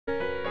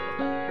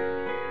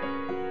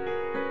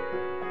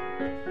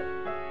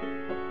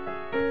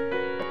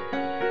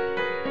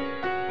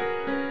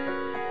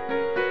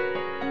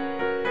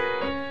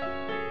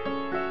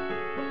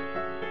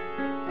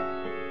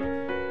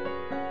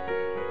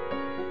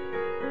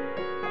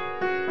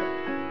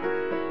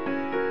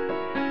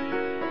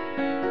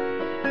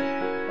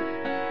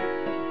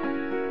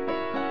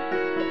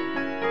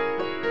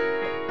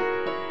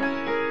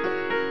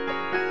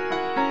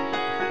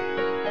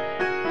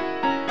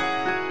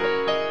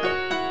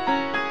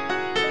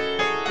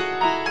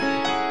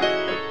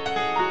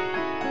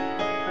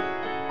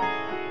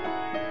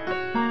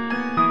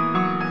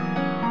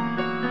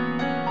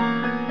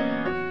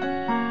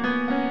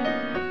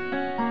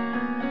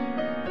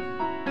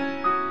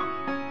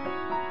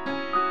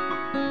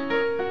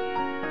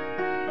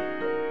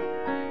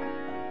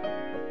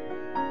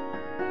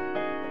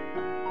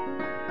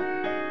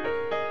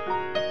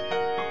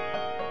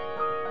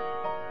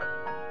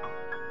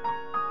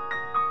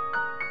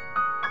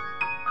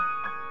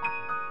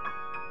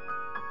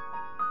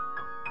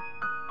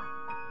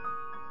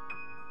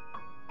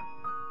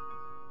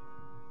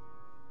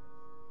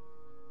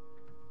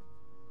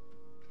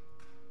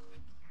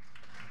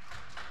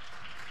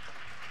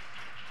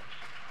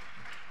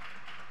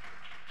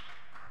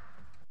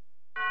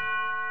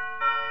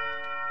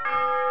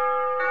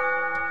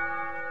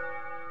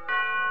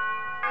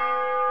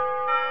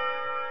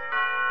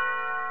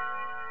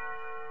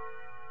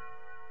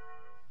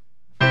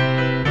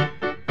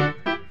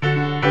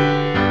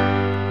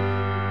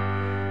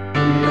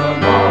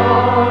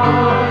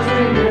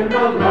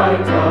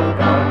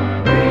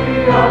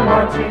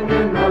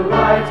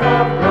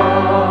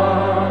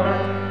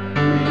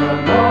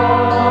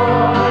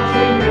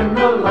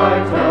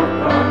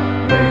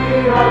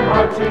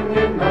marching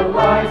in the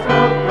light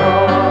of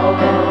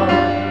God.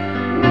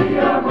 We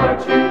are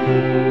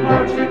marching,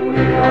 marching,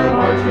 we are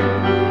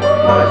marching,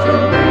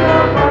 marching, we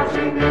are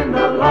marching in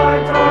the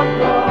light of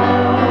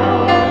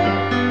God.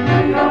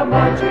 We are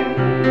marching,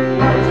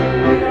 marching,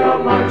 we are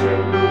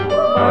marching,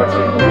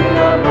 marching, we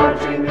are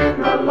marching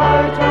in the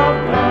light of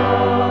God.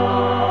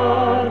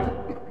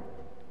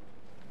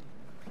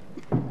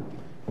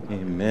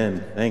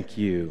 Amen. Thank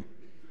you.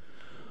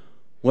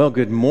 Well,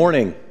 good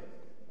morning.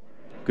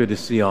 Good to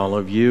see all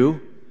of you.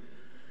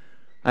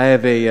 I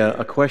have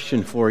a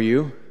question for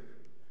you,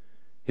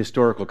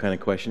 historical kind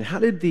of question. How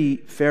did the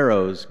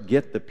pharaohs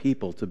get the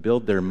people to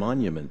build their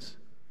monuments?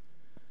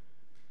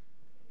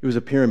 It was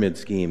a pyramid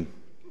scheme.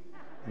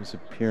 It was a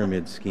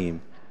pyramid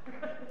scheme.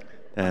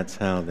 That's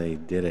how they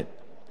did it.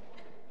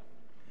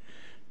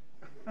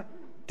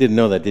 Didn't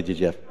know that, did you,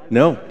 Jeff?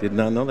 No, did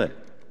not know that.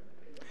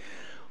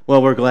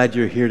 Well, we're glad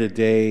you're here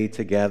today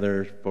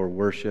together for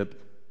worship.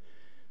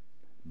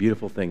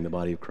 Beautiful thing, the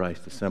body of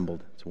Christ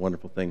assembled. It's a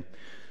wonderful thing.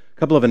 A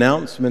couple of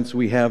announcements.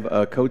 We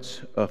have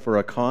Coats for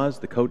a Cause,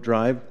 the coat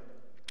drive,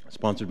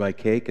 sponsored by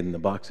Cake, and the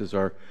boxes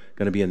are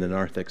going to be in the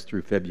narthex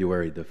through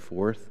February the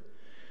 4th.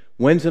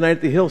 Wednesday night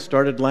at the Hill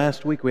started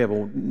last week. We have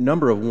a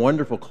number of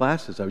wonderful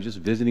classes. I was just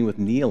visiting with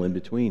Neil in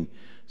between.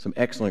 Some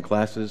excellent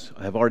classes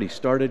have already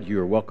started. You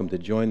are welcome to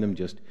join them.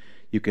 Just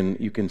you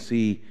can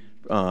see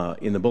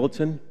in the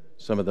bulletin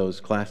some of those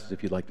classes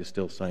if you'd like to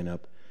still sign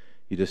up.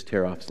 You just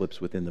tear off slips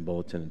within the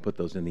bulletin and put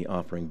those in the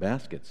offering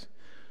baskets.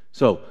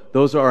 So,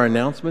 those are our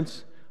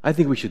announcements. I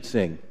think we should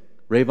sing.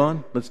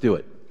 Rayvon, let's do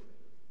it.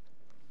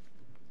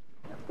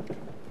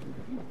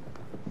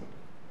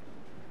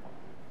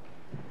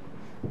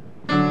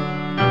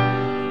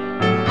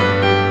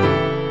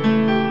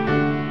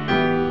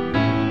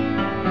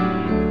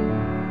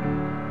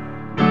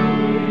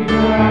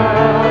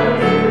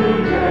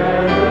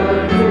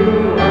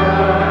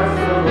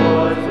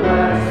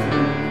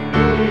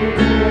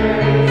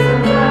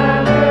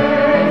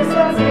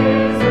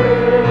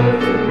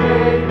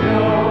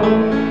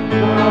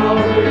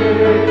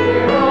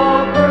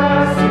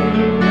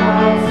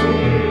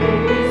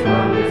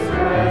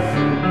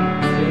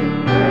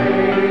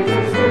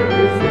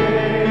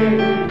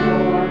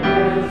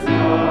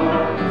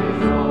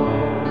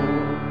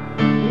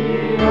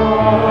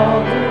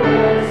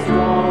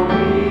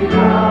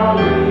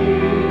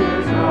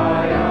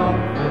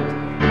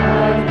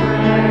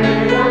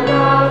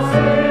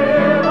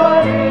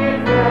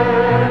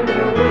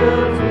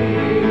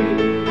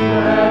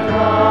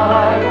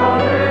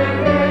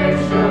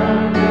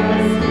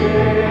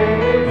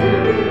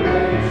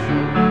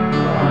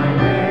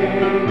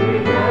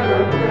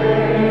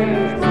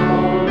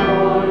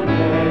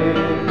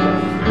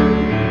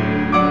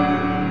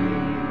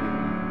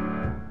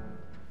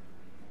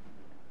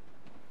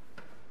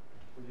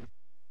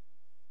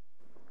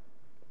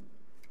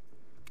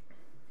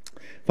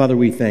 Father,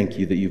 we thank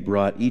you that you've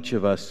brought each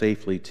of us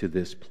safely to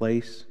this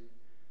place.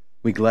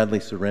 We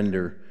gladly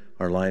surrender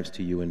our lives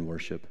to you in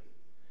worship.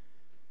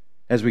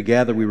 As we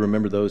gather, we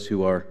remember those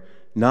who are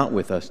not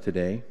with us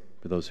today.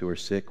 For those who are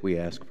sick, we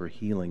ask for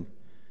healing.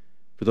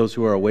 For those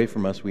who are away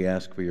from us, we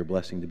ask for your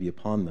blessing to be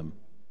upon them.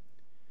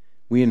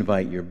 We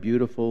invite your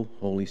beautiful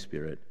Holy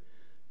Spirit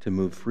to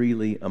move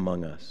freely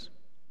among us.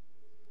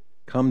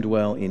 Come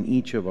dwell in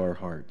each of our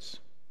hearts.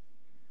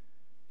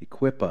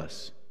 Equip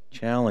us,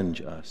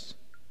 challenge us,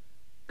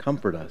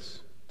 comfort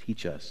us,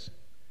 teach us,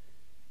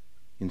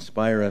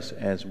 inspire us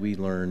as we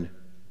learn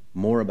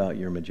more about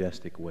your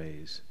majestic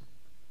ways.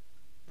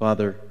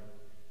 Father,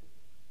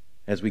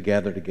 as we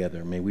gather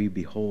together, may we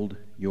behold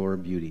your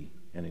beauty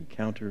and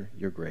encounter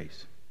your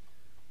grace.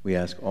 We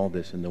ask all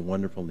this in the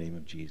wonderful name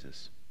of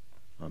Jesus.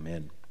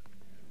 Amen.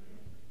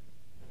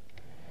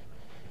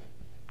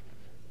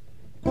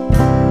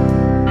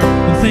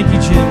 Well, thank you,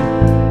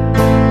 Jim.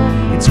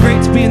 It's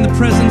great to be in the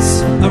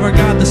presence of our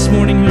God this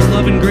morning, whose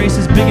love and grace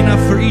is big enough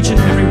for each and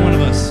every one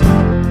of us.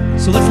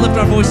 So let's lift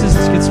our voices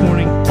this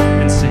morning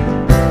and sing.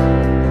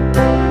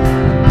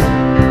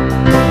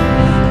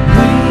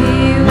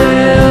 We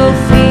will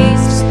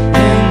feast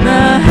in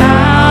the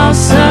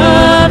house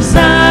of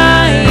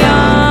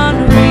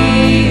Zion.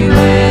 We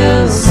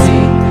will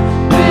sing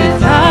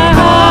with our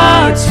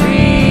hearts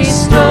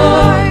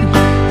restored.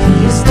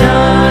 He has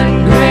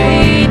done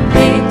great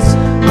things.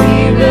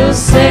 We will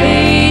say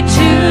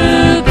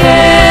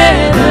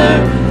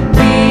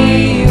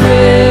we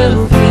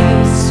will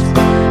feast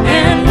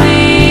and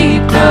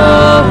weep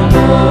no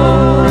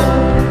more.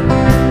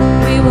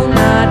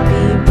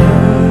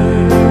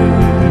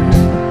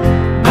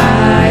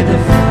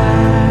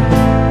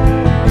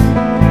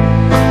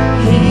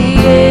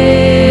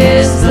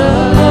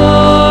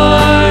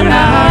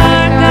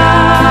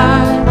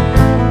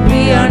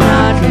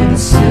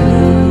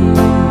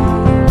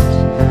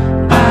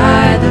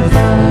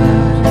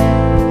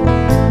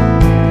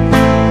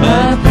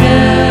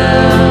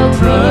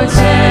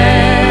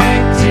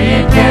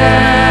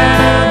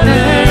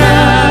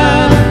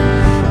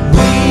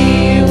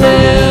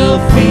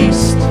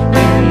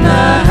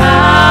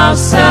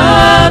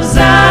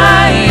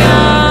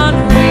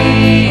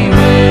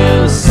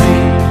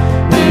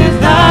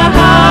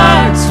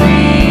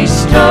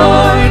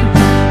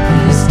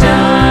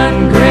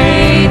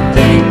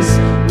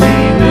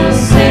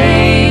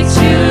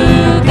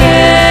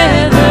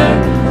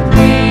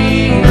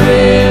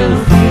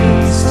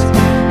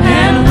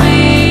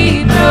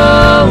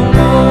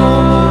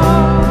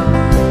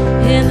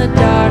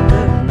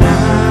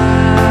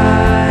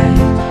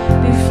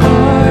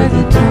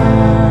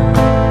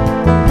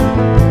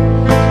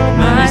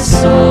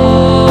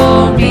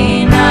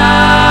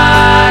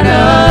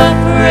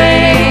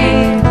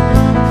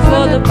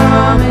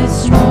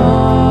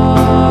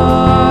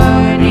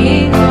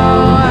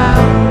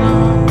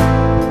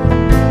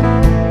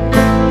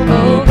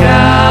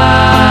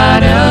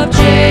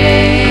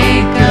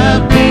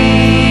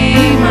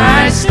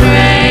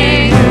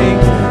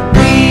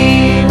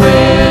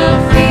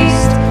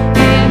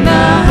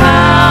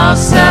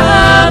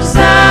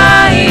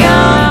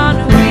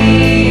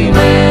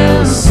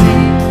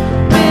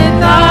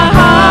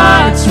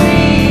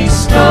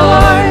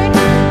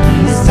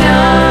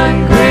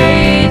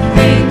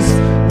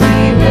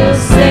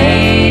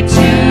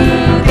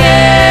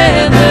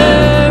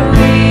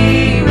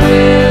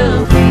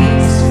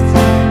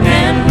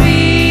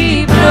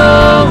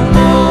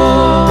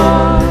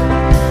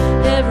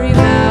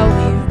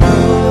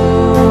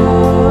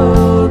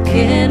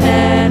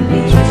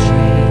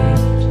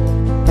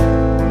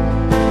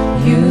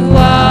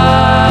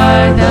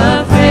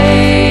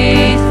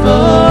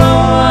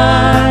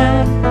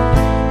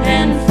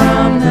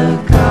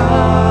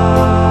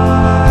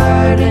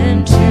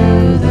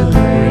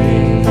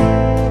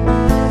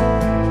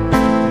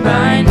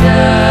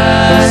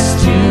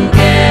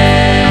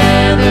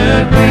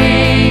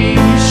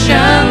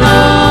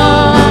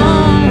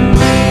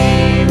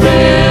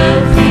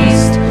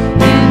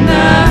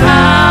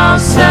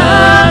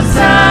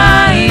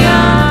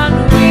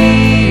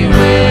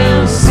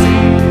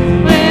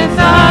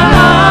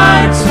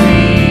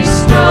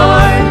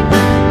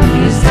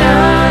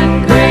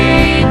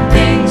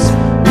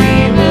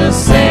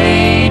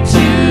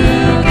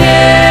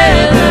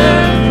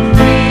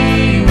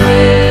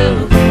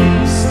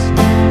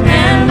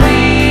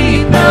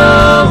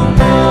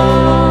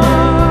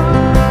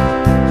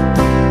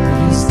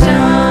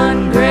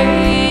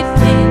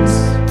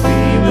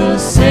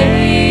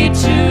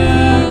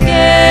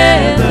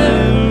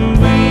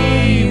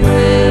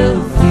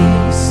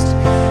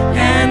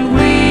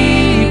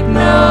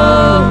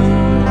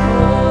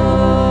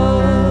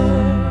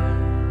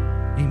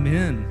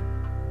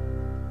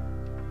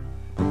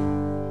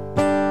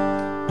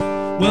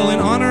 Well, in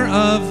honor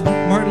of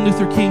Martin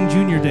Luther King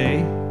Jr.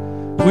 Day,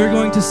 we're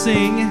going to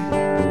sing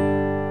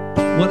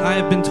what I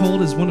have been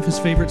told is one of his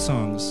favorite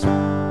songs.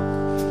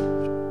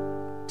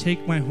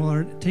 Precious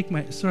Lord, take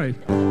my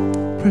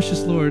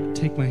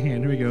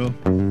hand. Here we go.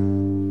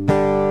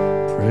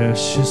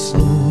 Precious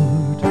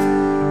Lord,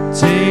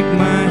 take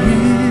my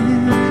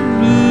hand,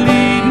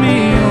 lead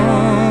me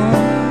on,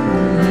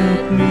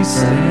 help me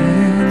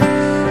stand.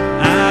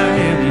 I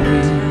am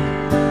weak,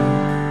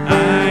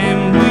 I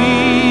am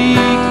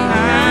weak,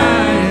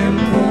 I am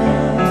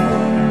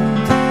worn.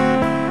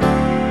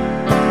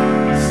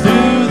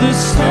 Through the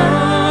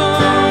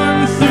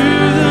storm,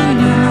 through the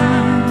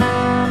night,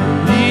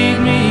 lead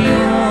me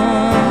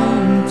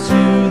on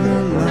to the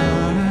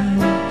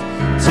light.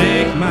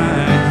 Take my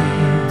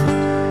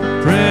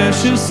hand,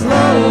 precious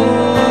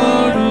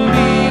Lord,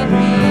 lead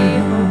me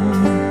on.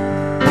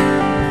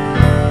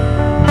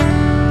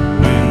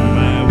 When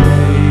my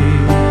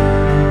way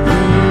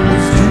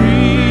grows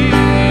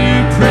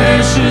dreary,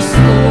 precious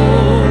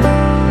Lord,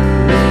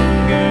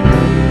 linger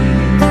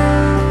near.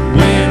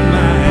 When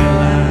my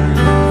life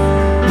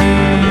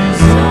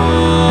is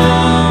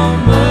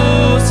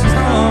almost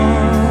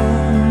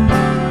gone,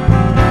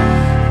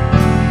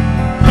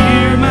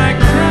 hear my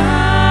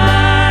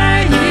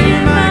cry,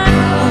 hear my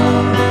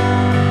call.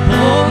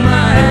 Hold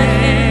my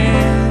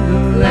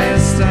hand,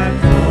 lest I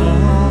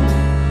fall.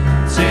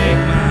 Take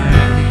my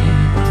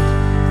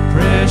hand,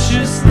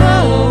 precious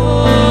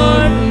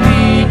Lord,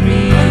 lead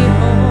me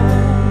home.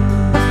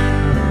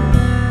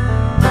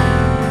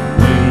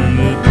 When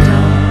the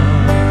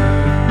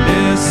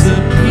darkness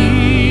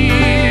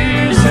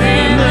appears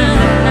and the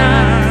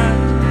night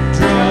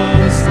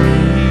draws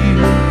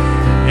near,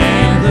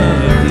 and the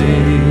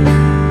day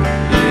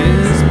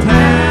is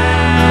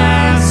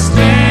past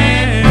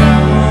and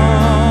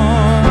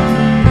gone,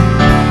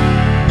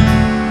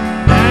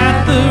 at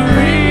the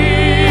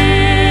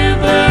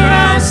river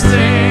I'll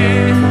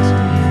stand,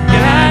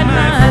 guide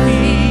my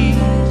feet,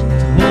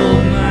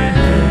 hold my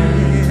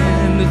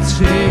hand,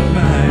 take my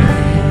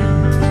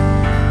hand.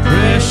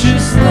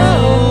 Precious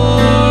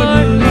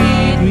Lord,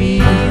 lead me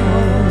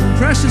home.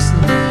 Precious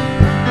Lord,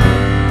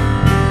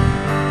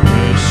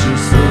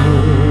 precious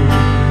Lord,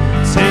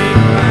 take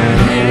my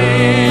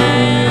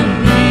hand,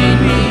 lead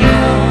me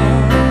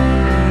on,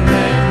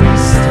 let me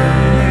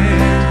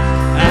stand.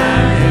 I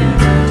am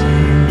empty,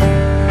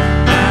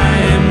 I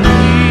am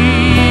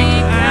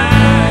weak, I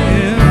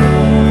am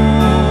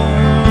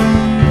worn.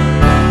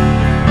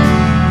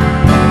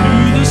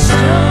 Through the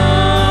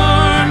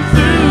storm,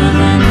 through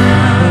the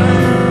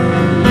night,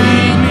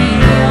 lead me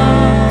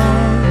on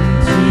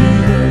to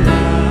the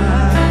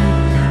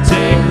light.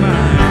 Take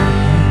my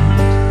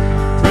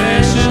hand,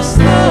 precious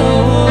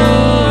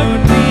Lord,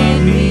 lead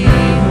me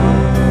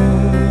home.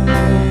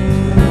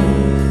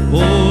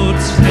 Oh,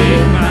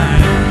 take my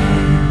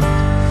hand,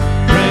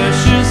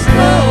 precious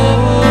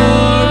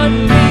Lord,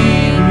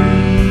 lead me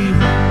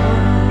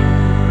home.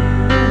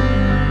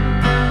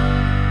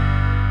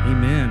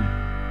 Amen.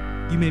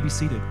 You may be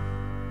seated.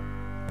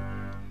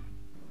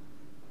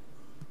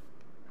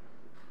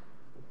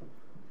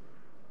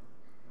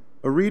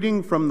 A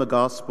reading from the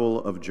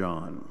Gospel of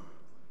John.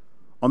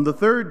 On the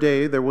third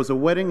day there was a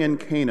wedding in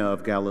Cana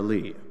of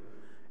Galilee,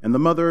 and the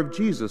mother of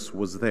Jesus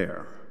was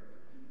there.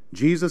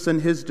 Jesus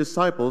and his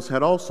disciples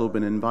had also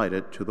been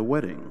invited to the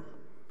wedding.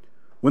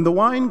 When the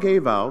wine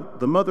gave out,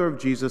 the mother of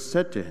Jesus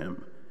said to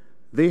him,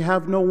 "They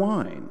have no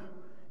wine."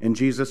 And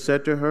Jesus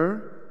said to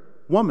her,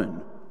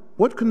 "Woman,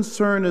 what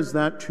concern is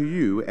that to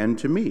you and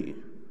to me?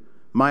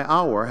 My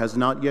hour has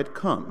not yet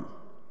come."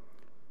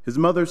 His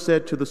mother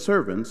said to the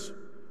servants,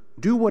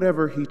 "Do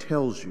whatever he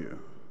tells you."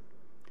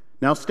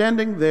 Now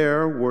standing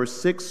there were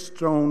 6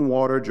 stone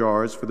water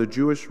jars for the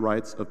Jewish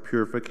rites of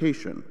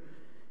purification,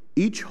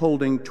 each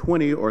holding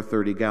 20 or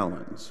 30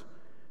 gallons.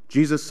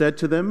 Jesus said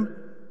to them,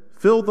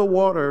 Fill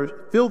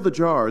the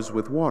jars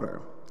with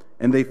water."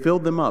 And they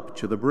filled them up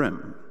to the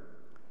brim.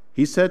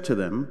 He said to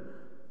them,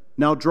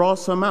 "Now draw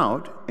some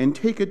out and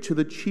take it to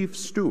the chief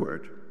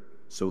steward."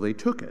 So they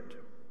took it.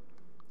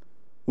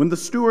 When the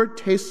steward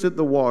tasted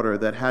the water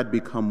that had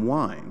become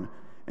wine,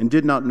 and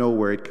did not know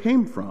where it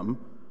came from,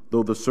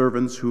 though the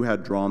servants who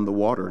had drawn the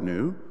water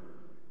knew,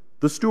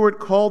 the steward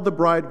called the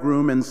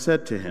bridegroom and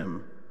said to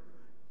him,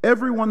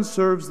 "Everyone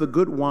serves the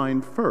good wine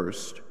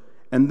first,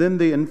 and then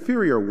the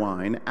inferior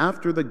wine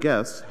after the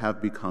guests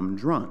have become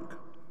drunk.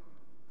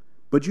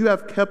 But you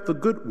have kept the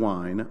good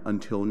wine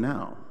until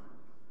now."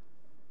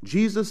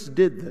 Jesus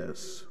did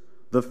this,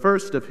 the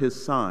first of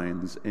his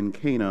signs in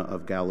Cana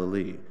of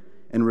Galilee,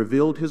 and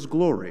revealed his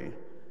glory,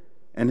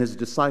 and his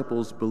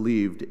disciples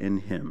believed in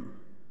him.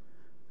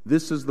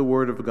 This is the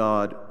word of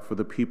God for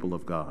the people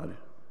of God.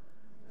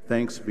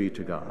 Thanks be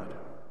to God.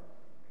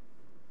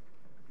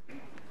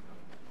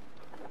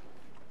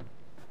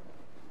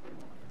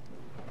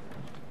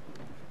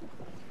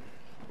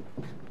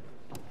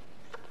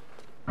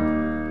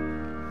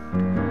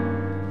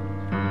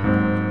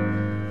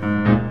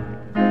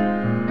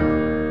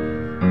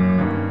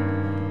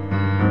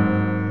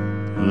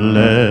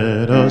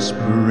 Let us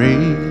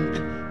break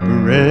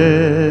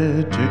bread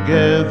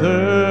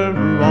together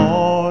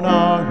on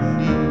our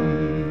knees.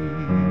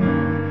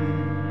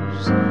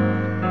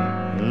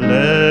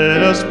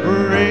 Let us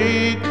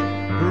break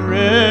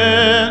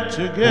bread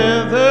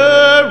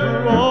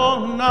together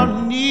on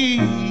our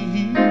knees.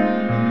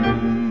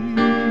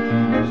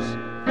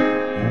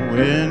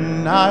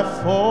 When I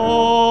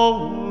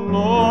fall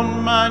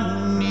on my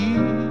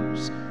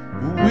knees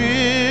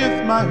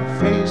with my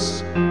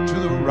face to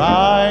the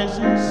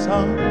rising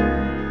sun,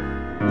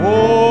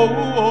 oh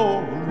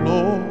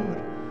Lord,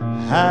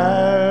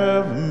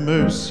 have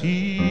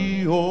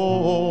mercy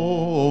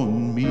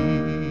on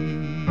me.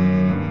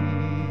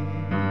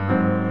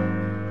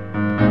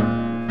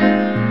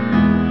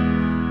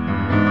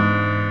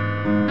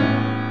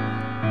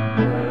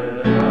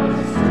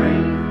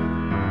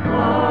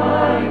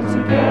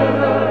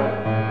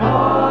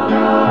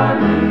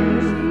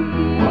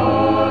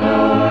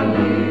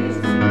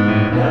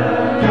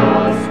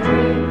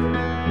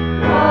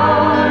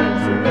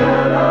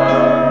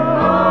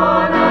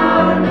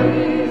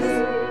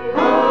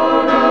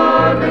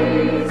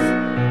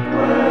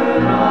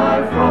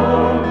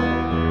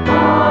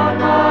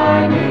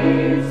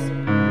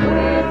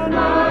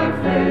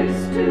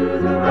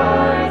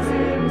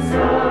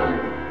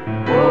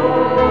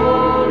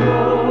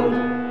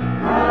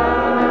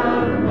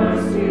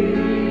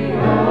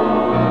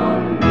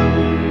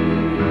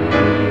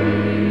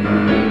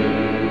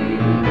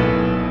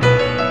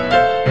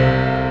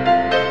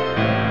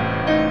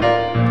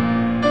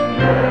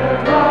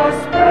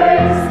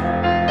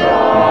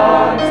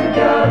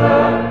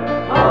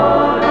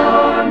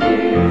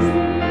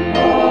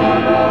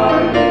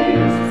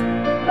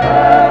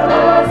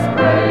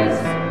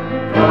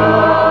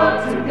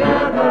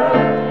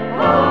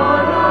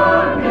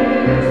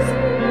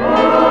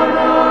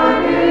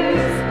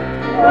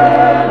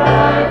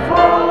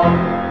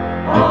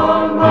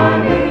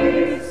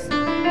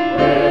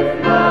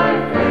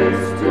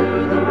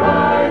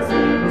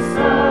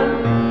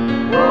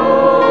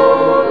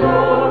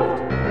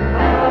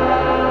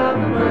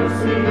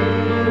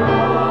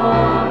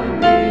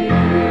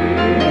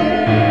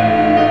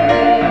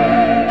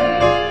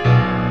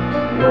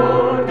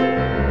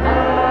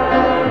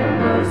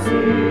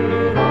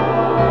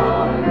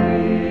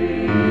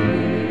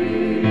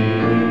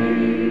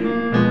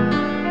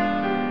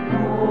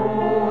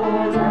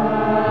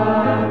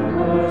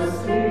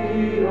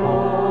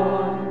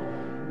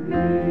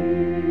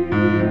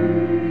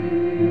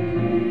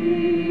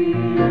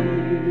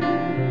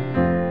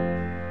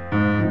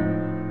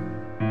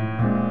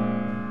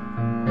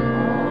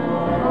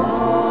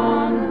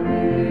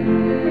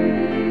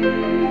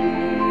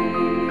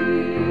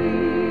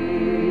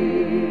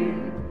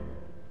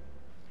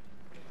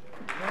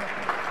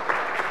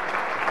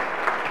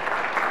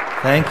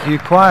 Thank you,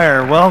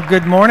 choir. Well,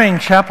 good morning,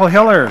 Chapel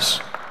Hillers.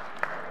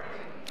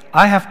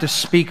 I have to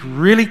speak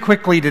really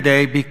quickly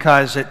today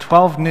because at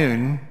 12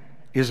 noon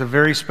is a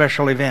very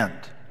special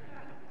event.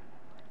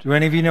 Do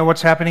any of you know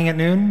what's happening at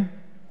noon?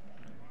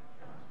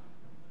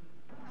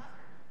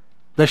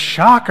 The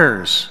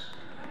Shockers.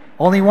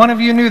 Only one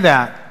of you knew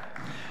that.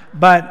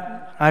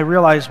 But I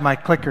realize my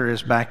clicker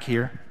is back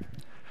here,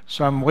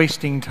 so I'm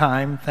wasting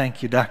time.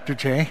 Thank you, Dr.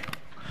 J.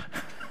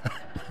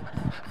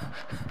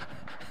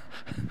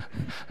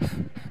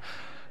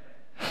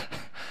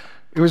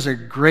 It was a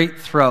great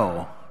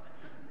throw.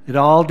 It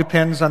all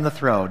depends on the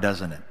throw,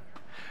 doesn't it?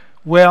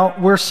 Well,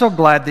 we're so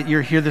glad that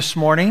you're here this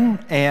morning,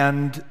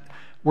 and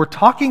we're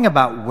talking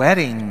about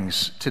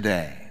weddings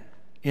today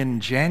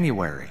in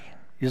January.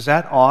 Is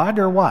that odd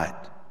or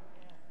what?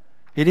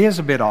 It is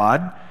a bit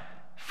odd.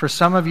 For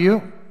some of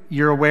you,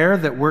 you're aware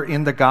that we're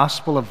in the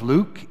Gospel of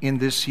Luke in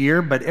this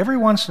year, but every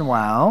once in a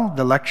while,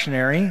 the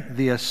lectionary,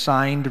 the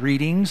assigned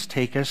readings,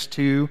 take us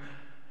to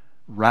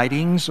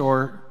writings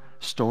or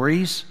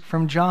stories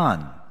from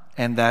John,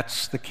 and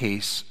that's the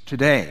case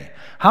today.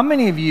 How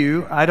many of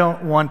you, I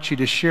don't want you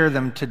to share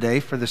them today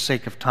for the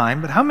sake of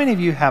time, but how many of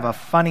you have a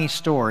funny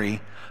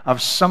story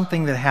of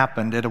something that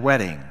happened at a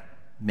wedding?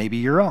 Maybe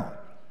your own.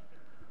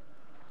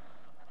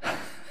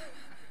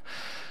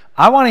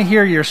 I want to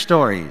hear your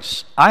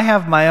stories. I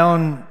have my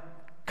own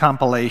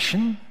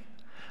compilation.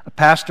 A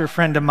pastor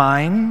friend of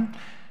mine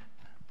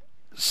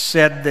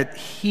said that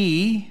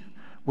he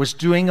was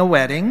doing a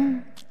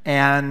wedding,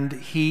 and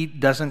he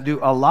doesn't do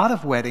a lot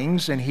of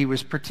weddings, and he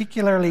was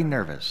particularly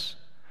nervous.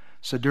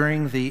 So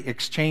during the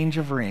exchange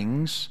of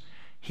rings,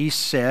 he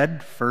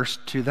said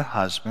first to the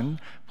husband,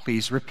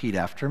 "Please repeat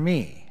after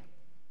me.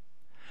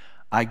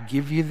 I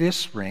give you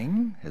this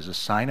ring as a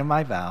sign of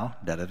my vow,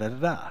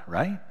 da-da-da-da-da,"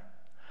 right?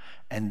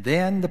 And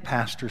then the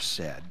pastor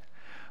said,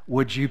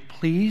 "Would you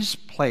please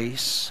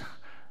place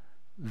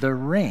the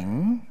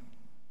ring,"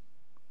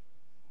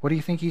 what do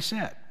you think he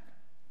said?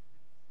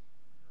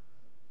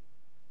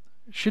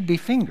 Should be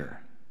finger.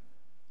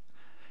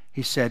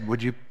 He said,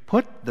 "Would you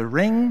put the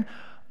ring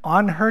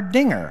on her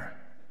dinger?"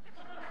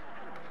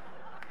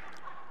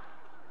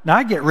 Now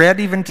I get red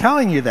even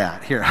telling you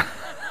that here.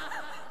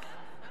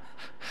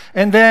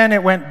 And then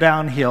it went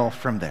downhill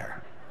from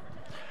there.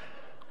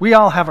 We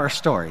all have our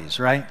stories,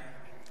 right?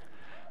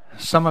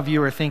 Some of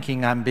you are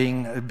thinking I'm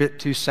being a bit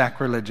too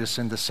sacrilegious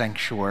in the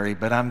sanctuary,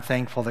 but I'm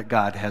thankful that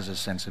God has a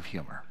sense of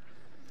humor.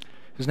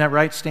 Isn't that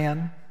right,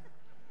 Stan?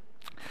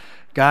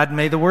 God,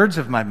 may the words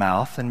of my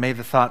mouth and may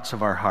the thoughts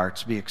of our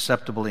hearts be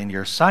acceptable in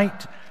your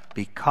sight,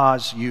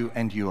 because you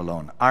and you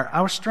alone are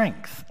our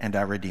strength and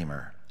our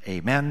Redeemer.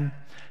 Amen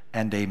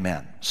and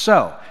amen.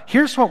 So,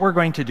 here's what we're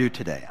going to do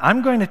today.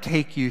 I'm going to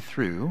take you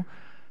through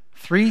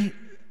three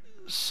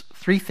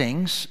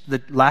things.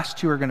 The last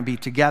two are going to be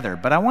together,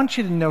 but I want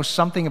you to know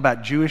something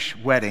about Jewish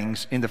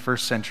weddings in the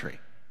first century,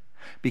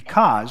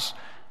 because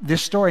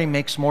this story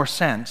makes more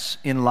sense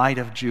in light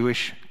of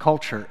Jewish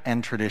culture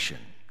and tradition.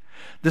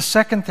 The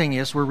second thing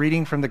is we're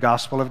reading from the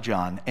Gospel of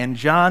John, and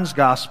John's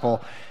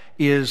Gospel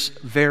is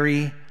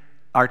very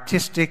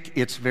artistic,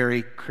 it's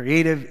very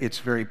creative, it's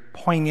very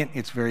poignant,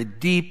 it's very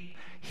deep.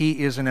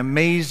 He is an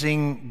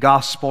amazing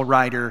gospel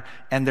writer,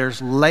 and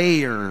there's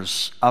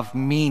layers of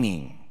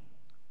meaning.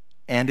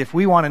 And if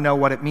we want to know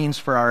what it means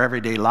for our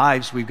everyday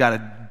lives, we've got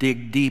to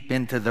dig deep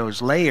into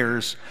those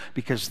layers,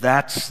 because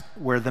that's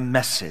where the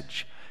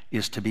message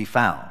is to be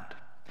found.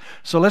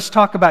 So let's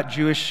talk about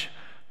Jewish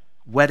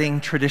wedding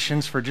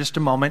traditions for just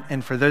a moment.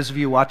 And for those of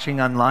you watching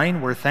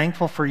online, we're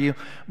thankful for you,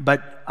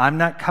 but I'm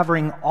not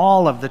covering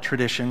all of the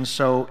traditions.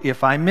 So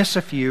if I miss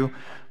a few,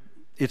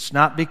 it's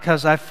not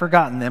because I've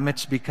forgotten them,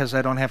 it's because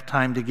I don't have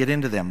time to get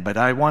into them. But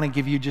I want to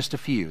give you just a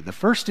few. The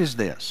first is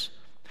this: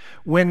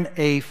 when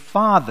a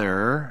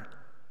father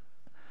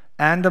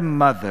and a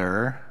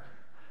mother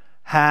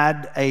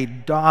had a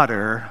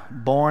daughter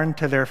born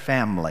to their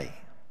family,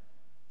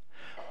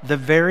 the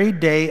very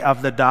day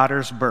of the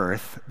daughter's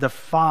birth, the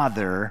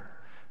father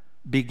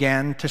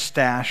began to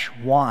stash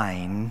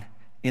wine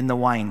in the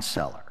wine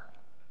cellar.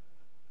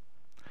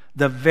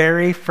 The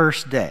very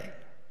first day.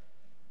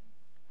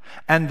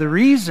 And the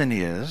reason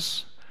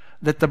is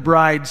that the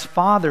bride's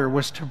father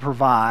was to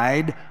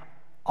provide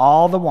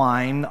all the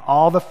wine,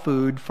 all the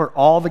food for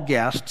all the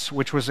guests,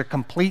 which was a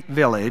complete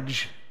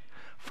village,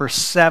 for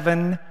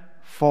 7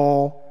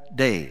 full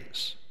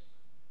days.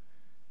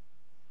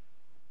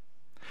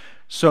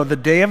 So the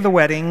day of the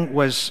wedding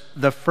was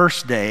the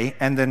first day,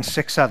 and then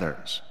 6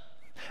 others.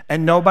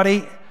 And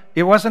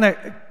it wasn't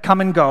a come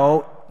and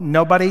go,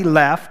 nobody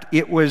left.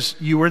 It was,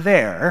 you were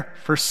there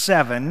for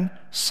 7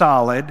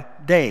 solid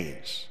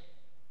days.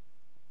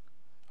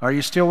 Are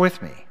you still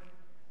with me?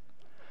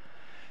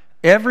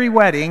 Every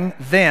wedding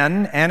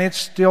then, and it's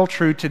still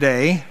true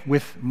today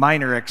with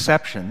minor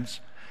exceptions,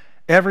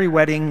 every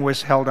wedding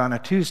was held on a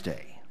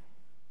Tuesday.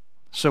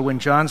 So when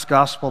John's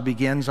Gospel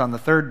begins on the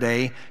 3rd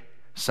day,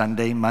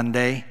 Sunday,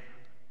 Monday,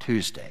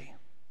 Tuesday.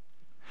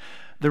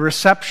 The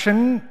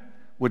reception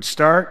would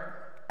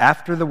start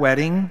after the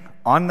wedding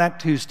on that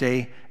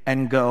Tuesday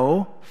and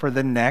go for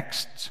the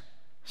next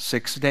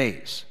 6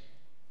 days.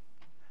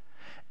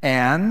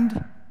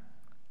 And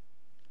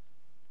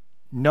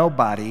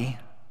nobody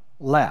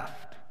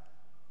left.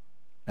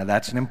 Now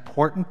that's an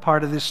important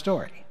part of this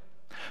story.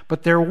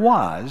 But there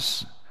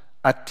was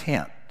a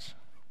tent.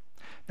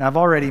 Now I've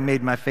already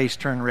made my face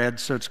turn red,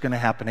 so it's going to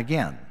happen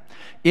again.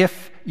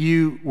 If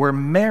you were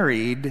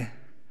married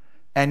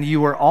and you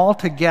were all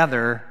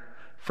together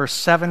for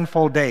 7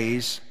 full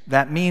days,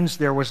 that means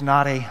there was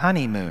not a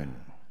honeymoon.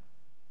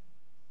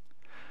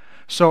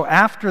 So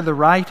after the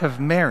rite of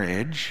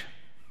marriage,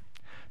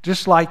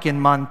 just like in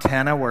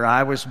Montana where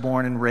I was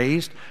born and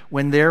raised,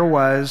 when there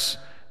was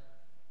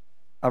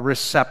a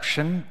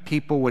reception,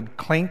 people would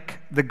clink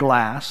the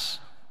glass,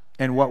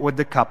 and what would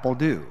the couple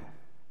do?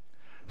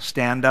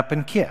 Stand up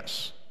and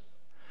kiss.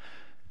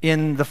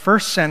 In the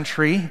first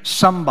century,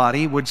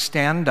 somebody would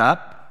stand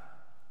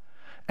up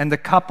and the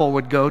couple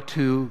would go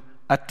to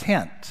a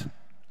tent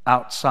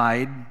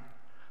outside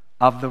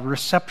of the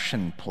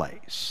reception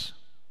place.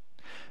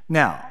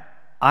 Now,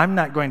 I'm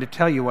not going to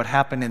tell you what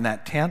happened in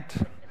that tent.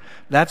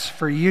 That's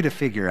for you to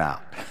figure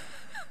out.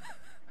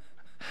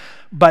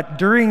 But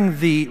during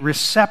the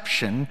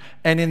reception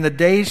and in the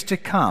days to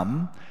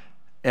come,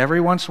 every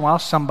once in a while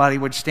somebody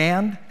would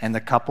stand and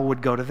the couple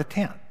would go to the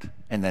tent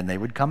and then they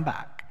would come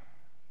back.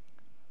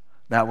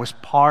 That was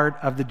part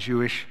of the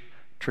Jewish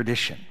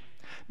tradition.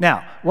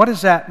 Now, what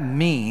does that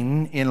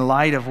mean in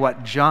light of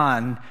what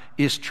John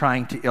is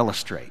trying to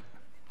illustrate?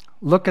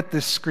 Look at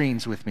the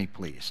screens with me,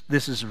 please.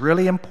 This is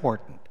really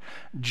important.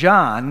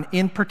 John,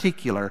 in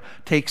particular,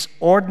 takes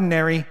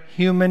ordinary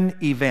human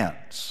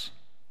events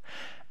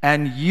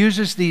and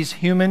uses these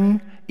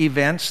human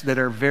events that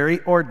are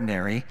very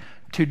ordinary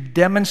to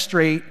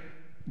demonstrate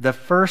the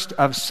first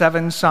of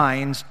 7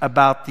 signs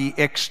about the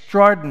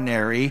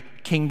extraordinary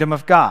kingdom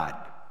of God.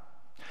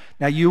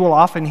 Now, you will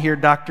often hear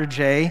Dr.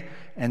 J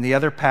and the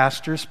other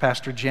pastors,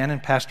 Pastor Jen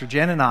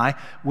and I,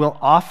 will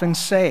often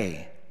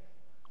say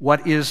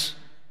what is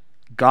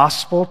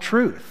gospel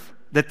truth,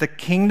 that the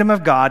kingdom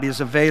of God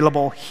is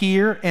available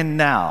here and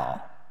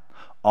now.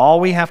 All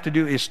we have to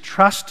do is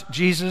trust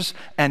Jesus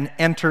and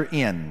enter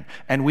in,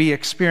 and we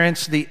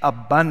experience the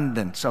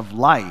abundance of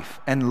life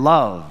and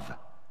love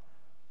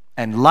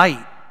and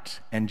light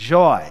and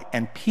joy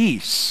and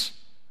peace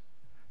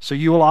So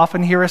you will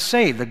often hear us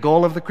say the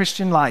goal of the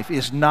Christian life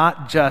is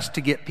not just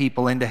to get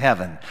people into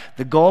heaven.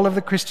 The goal of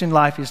the Christian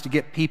life is to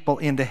get people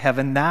into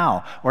heaven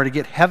now, or to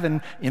get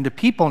heaven into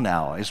people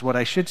now, is what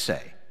I should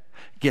say.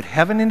 Get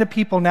heaven into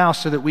people now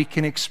so that we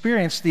can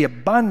experience the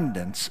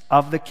abundance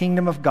of the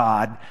kingdom of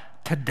God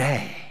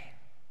today.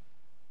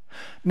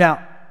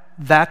 Now,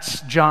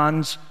 that's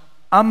John's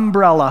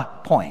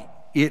umbrella point.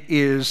 It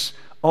is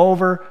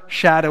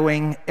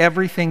overshadowing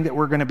everything that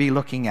we're going to be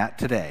looking at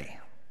today.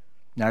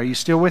 Now, are you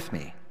still with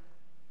me?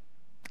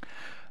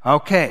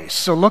 Okay,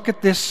 so look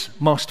at this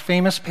most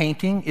famous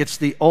painting. It's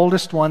the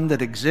oldest one that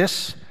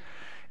exists.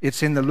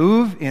 It's in the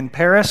Louvre in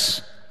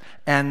Paris,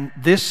 and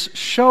this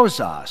shows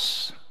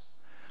us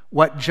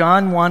what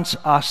John wants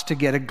us to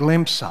get a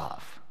glimpse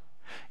of.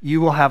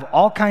 You will have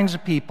all kinds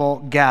of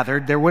people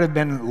gathered. There would have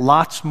been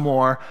lots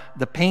more.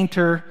 The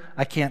painter,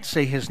 I can't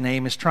say his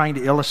name, is trying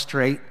to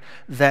illustrate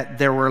that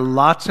there were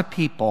lots of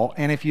people,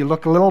 and if you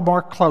look a little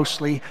more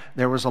closely,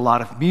 there was a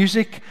lot of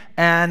music,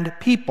 and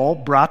people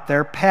brought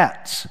their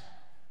pets.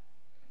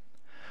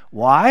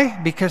 Why?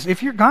 Because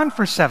if you're gone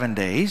for 7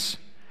 days,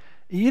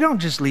 you don't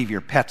just leave your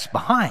pets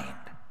behind.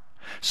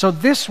 So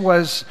this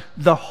was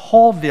the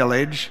whole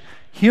village,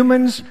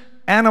 humans,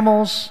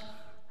 animals,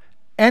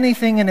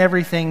 anything and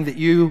everything that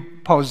you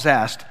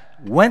possessed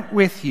went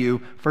with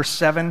you for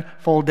 7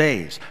 full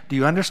days. Do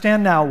you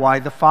understand now why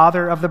the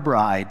father of the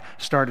bride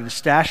started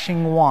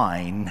stashing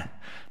wine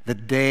the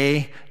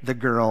day the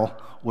girl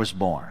was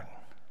born?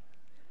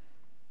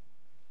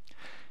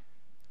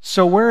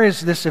 So where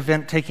is this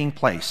event taking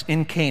place?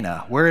 In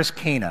Cana. Where is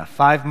Cana?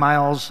 5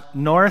 miles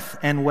north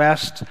and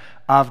west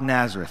of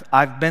Nazareth.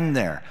 I've been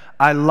there.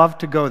 I love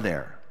to go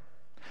there.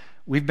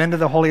 We've been to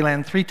the Holy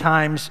Land 3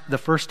 times. The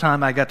first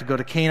time I got to go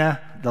to Cana.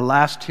 The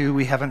last 2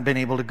 we haven't been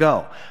able to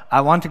go.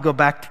 I want to go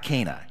back to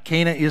Cana.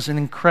 Cana is an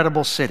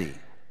incredible city.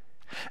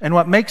 And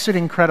what makes it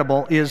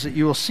incredible is that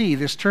you will see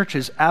this church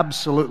is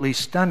absolutely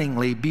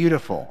stunningly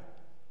beautiful.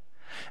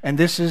 And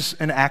this is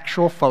an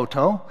actual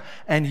photo,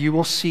 and you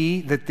will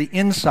see that the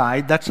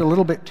inside, that's a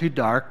little bit too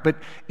dark, but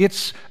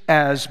it's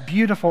as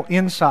beautiful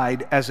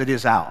inside as it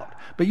is out.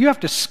 But you have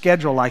to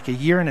schedule like a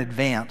year in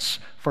advance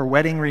for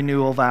wedding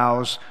renewal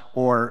vows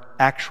or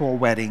actual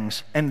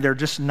weddings, and they're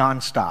just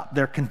nonstop.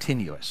 They're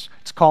continuous.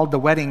 It's called the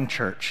wedding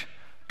church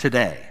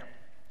today.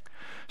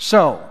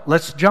 So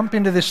let's jump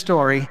into this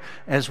story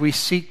as we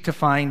seek to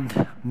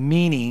find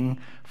meaning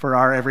for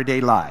our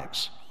everyday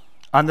lives.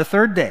 On the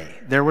 3rd day,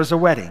 there was a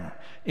wedding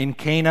in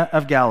Cana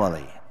of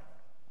Galilee,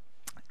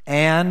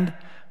 and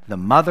the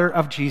mother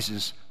of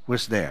Jesus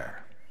was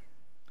there.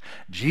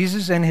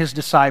 Jesus and his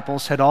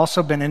disciples had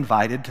also been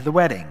invited to the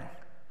wedding.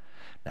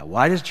 Now,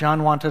 why does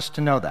John want us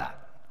to know that?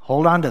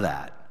 Hold on to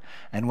that.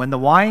 And when the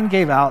wine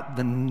gave out,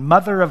 the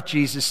mother of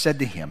Jesus said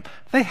to him,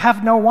 "They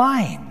have no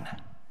wine."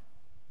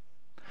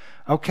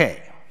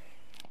 Okay,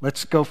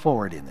 let's go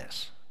forward in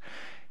this.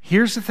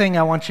 Here's the thing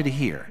I want you to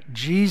hear.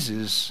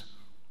 Jesus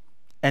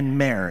and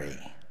Mary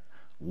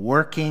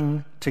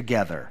working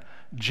together.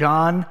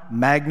 John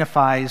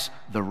magnifies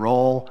the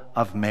role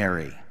of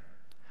Mary.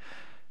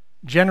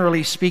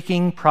 Generally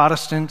speaking,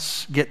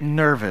 Protestants get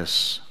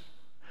nervous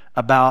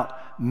about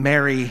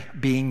Mary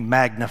being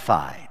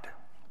magnified.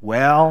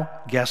 Well,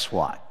 guess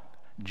what?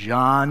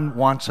 John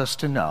wants us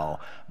to know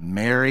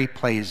Mary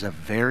plays a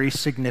very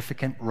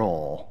significant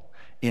role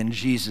in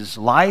Jesus'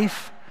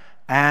 life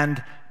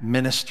and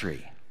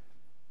ministry.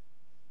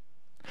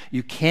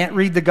 You can't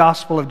read the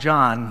Gospel of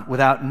John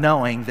without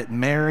knowing that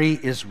Mary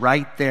is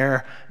right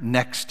there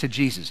next to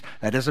Jesus.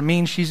 That doesn't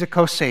mean she's a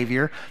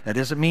co-savior. That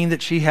doesn't mean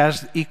that she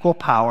has equal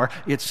power.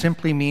 It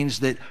simply means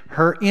that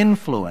her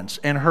influence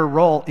and her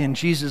role in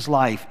Jesus'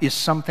 life is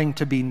something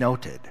to be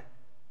noted.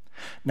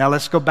 Now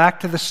let's go back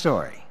to the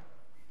story.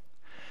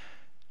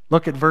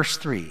 Look at verse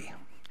 3.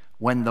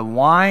 When the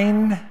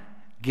wine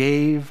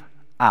gave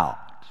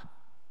out.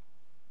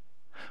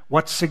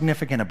 What's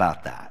significant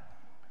about that?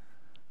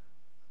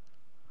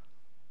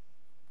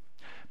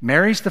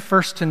 Mary's the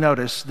first to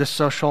notice the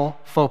social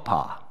faux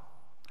pas.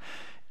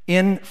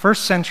 In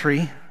 1st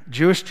century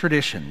Jewish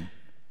tradition,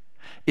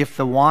 if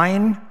the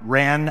wine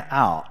ran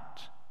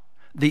out,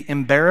 the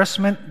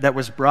embarrassment that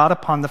was brought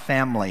upon the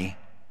family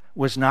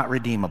was not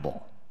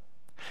redeemable.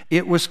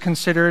 It was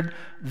considered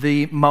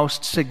the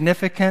most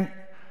significant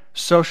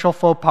social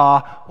faux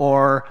pas,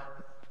 or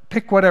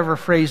pick whatever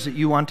phrase that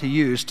you want to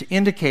use to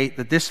indicate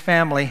that this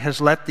family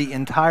has let the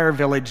entire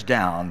village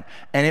down,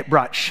 and it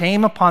brought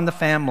shame upon the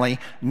family,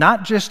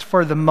 not just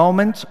for the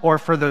moment or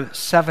for the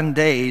 7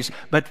 days,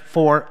 but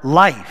for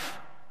life.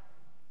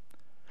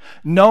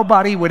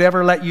 Nobody would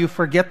ever let you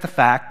forget the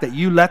fact that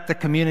you let the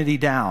community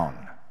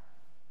down.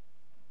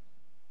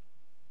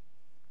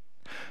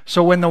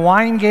 So when the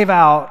wine gave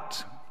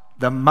out,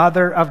 the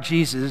mother of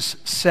Jesus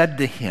said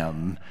to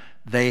him,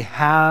 "They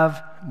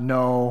have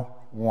no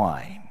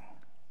wine."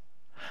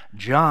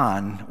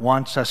 John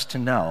wants us to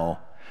know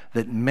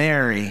that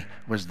Mary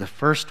was the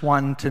first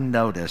one to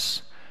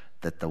notice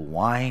that the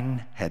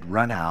wine had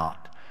run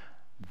out.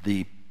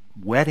 The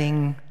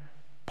wedding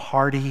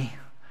party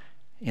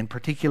in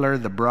particular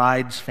the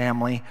bride's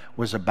family,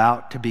 was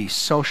about to be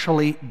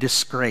socially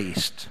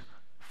disgraced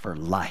for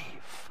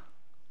life.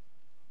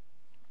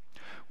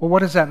 Well, what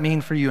does that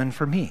mean for you and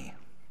for me?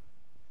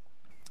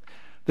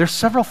 There's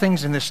several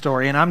things in this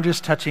story, and I'm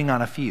just touching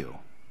on a few.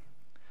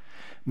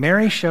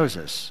 Mary shows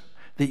us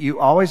that you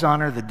always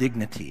honor the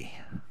dignity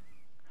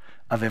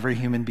of every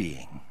human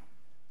being.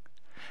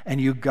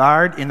 And you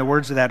guard, in the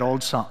words of that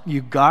old song,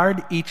 you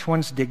guard each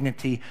one's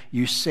dignity,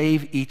 you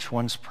save each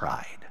one's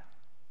pride.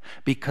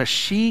 Because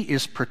she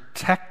is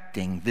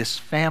protecting this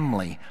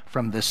family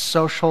from the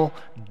social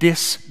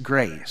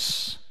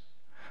disgrace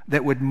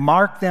that would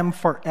mark them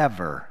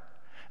forever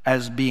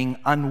as being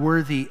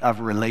unworthy of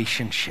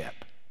relationship.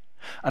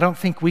 I don't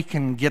think we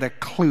can get a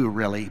clue,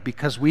 really,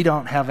 because we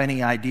don't have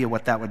any idea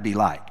what that would be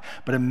like.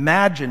 But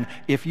imagine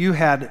if you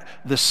had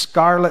the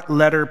scarlet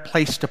letter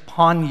placed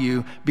upon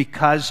you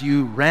because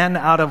you ran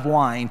out of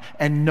wine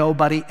and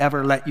nobody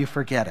ever let you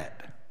forget it.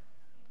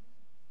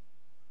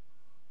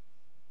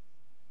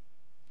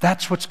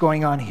 That's what's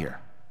going on here.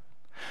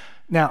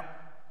 Now,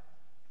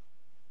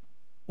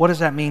 what does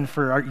that mean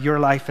for your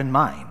life and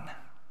mine?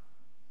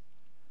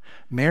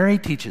 Mary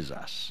teaches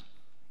us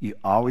you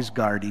always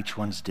guard each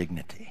one's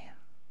dignity.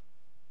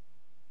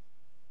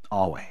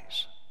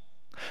 Always.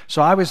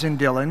 So I was in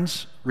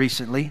Dillon's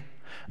recently.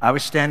 I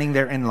was standing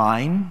there in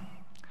line.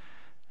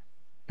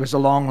 It was a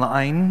long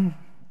line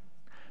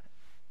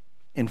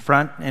in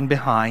front and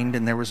behind,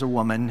 and there was a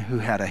woman who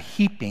had a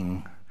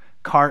heaping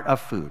cart of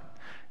food.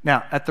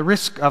 Now, at the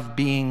risk of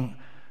being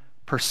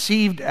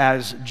perceived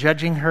as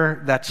judging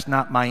her, that's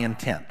not my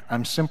intent.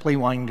 I'm simply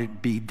wanting to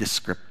be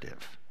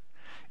descriptive.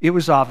 It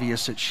was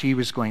obvious that she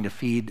was going to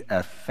feed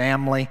a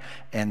family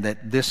and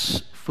that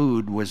this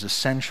food was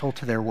essential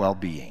to their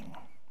well-being.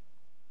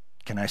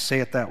 Can I say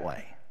it that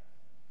way?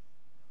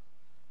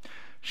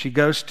 She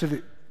goes to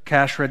the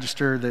cash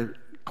register, the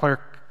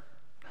clerk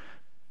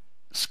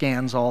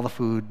scans all the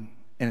food,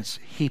 and it's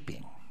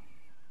heaping.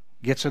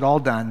 Gets it all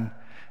done,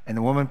 and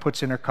the woman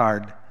puts in her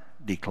card,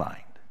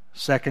 declined.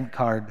 Second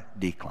card,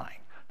 declined.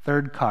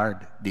 Third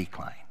card,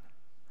 declined.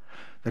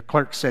 The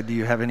clerk said, "Do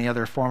you have any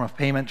other form of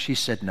payment?" She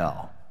said,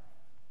 "No."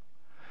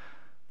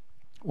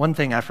 One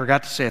thing I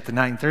forgot to say at the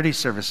 9:30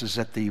 service is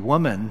that the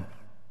woman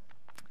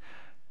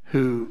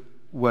who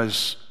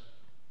was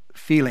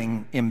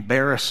feeling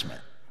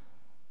embarrassment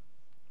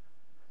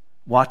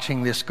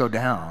watching this go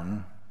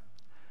down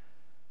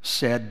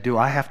said, "Do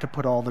I have to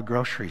put all the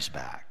groceries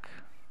back?"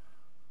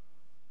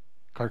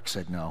 Clerk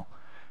said, "No,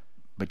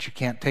 but you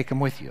can't take them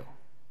with you."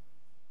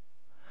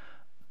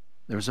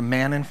 There was a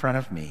man in front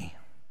of me.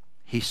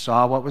 He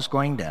saw what was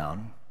going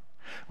down.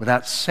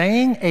 Without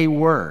saying a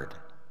word,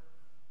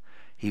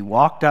 he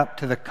walked up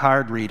to the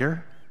card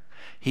reader,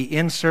 he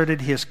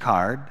inserted his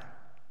card,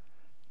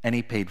 and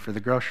he paid for the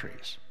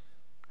groceries.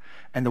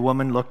 And the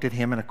woman looked at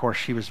him, and of course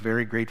she was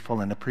very grateful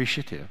and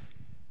appreciative.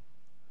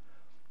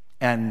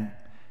 And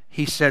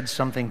he said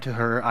something to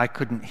her. I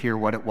couldn't hear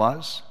what it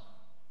was.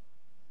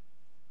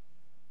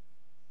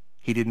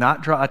 He did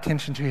not draw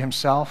attention to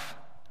himself.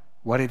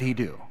 What did he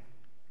do?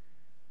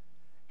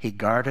 He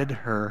guarded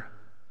her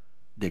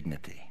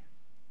dignity.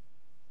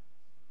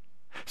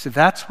 So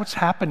that's what's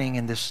happening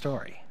in this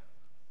story.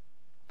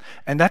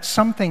 And that's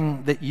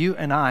something that you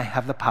and I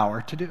have the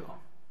power to do.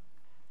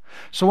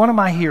 So one of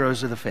my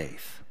heroes of the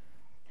faith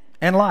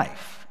and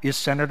life is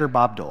Senator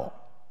Bob Dole.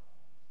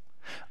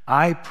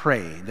 I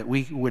pray that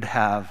we would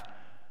have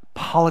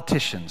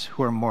politicians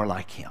who are more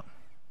like him.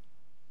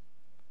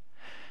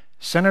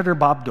 Senator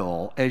Bob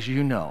Dole, as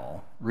you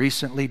know,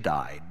 recently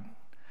died.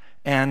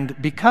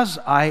 And because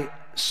I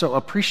so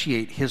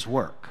appreciate his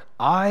work,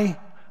 I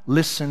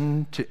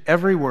listened to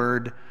every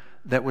word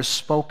that was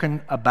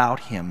spoken about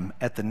him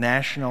at the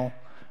National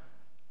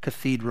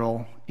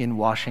Cathedral in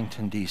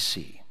Washington,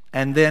 D.C.,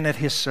 and then at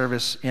his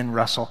service in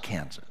Russell,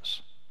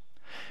 Kansas.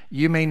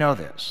 You may know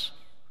this.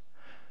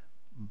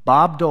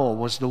 Bob Dole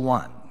was the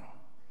one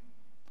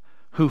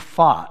who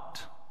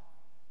fought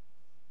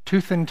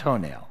tooth and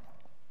toenail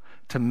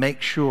to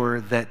make sure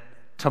that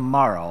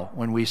tomorrow,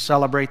 when we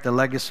celebrate the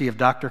legacy of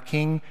Dr.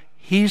 King,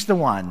 he's the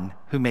one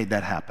who made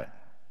that happen.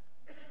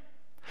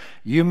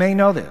 You may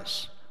know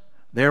this.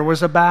 There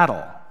was a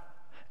battle,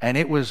 and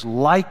it was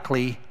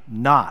likely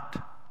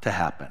not to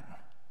happen.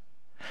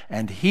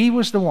 And he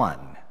was the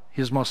one.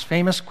 His most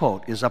famous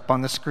quote is up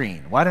on the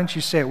screen. Why don't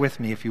you say it with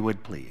me, if you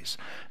would, please?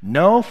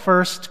 "No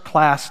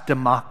first-class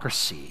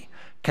democracy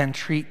can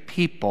treat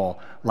people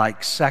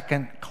like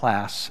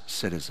second-class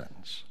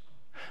citizens."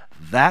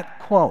 That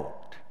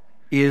quote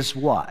is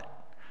what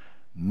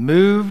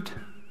moved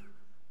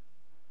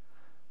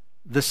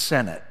the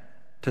Senate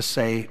to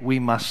say we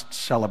must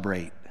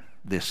celebrate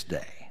this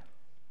day.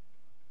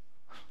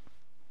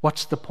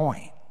 What's the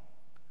point?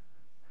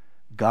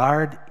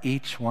 Guard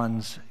each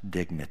one's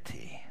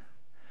dignity.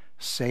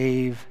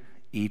 Save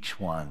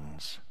each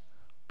one's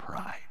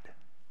pride.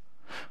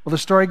 Well, the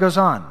story goes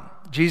on.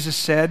 Jesus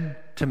said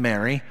to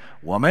Mary,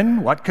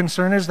 "Woman, what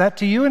concern is that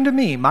to you and to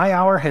me? My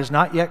hour has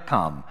not yet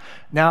come."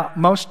 Now,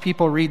 most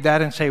people read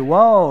that and say,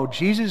 "Whoa,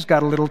 Jesus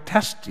got a little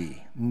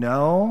testy."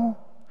 No,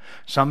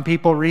 Some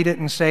people read it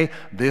and say,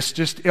 this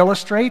just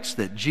illustrates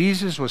that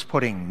Jesus was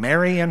putting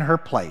Mary in her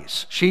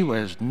place. She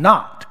was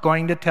not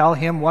going to tell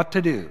him what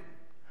to do.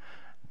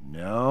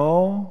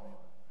 No.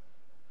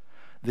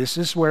 This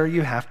is where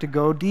you have to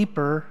go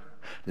deeper.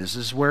 This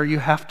is where you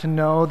have to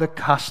know the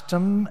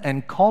custom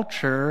and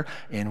culture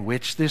in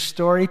which this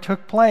story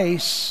took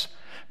place.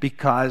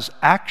 Because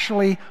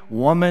actually,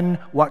 woman,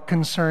 what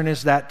concern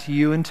is that to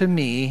you and to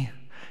me,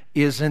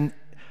 is a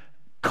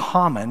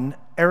common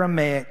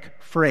Aramaic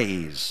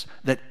phrase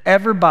that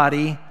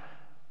everybody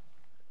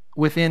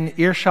within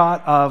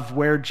earshot of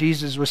where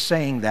Jesus was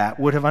saying that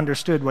would have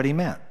understood what he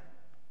meant.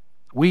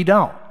 We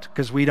don't,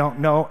 because we don't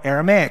know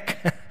Aramaic,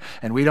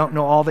 and we don't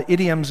know all the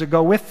idioms that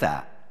go with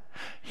that.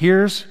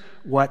 Here's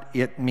what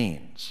it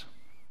means.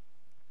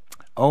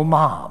 O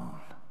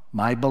Mom,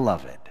 my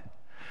beloved,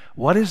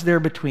 what is there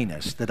between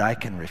us that I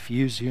can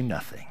refuse you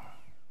nothing?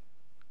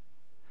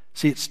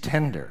 See, it's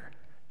tender,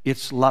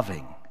 it's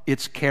loving,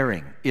 it's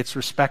caring, it's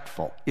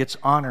respectful, it's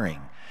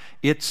honoring,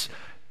 it's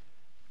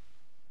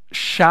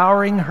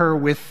showering her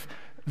with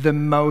the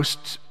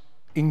most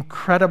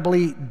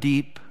incredibly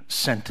deep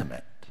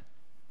sentiment.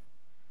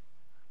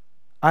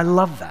 I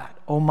love that.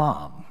 Oh,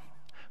 Mom,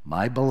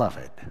 my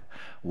beloved,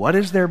 what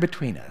is there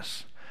between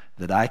us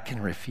that I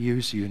can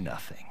refuse you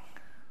nothing?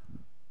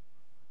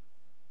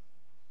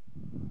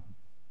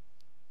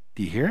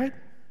 Do you hear it?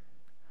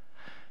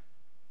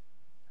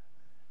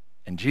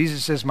 And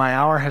Jesus says, my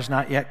hour has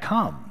not yet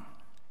come.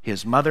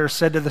 His mother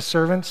said to the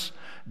servants,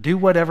 do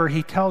whatever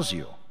he tells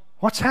you.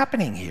 What's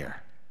happening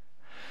here?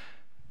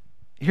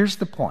 Here's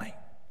the point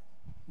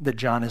that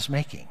John is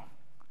making.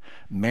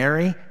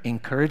 Mary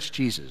encouraged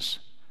Jesus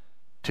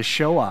to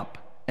show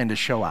up and to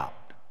show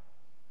out.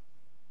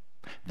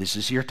 This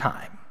is your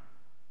time.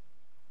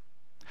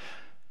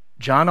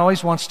 John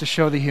always wants to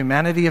show the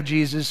humanity of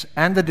Jesus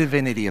and the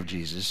divinity of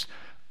Jesus,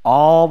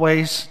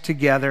 always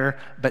together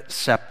but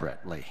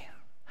separately.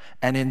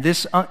 And in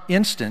this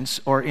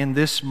instance, or in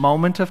this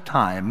moment of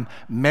time,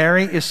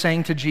 Mary is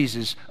saying to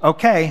Jesus,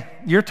 okay,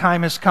 your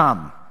time has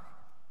come.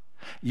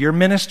 Your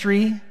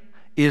ministry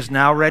is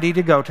now ready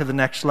to go to the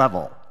next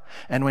level.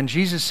 And when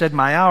Jesus said,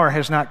 my hour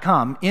has not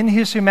come, in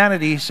his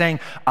humanity, he's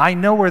saying, I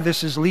know where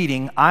this is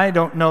leading. I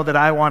don't know that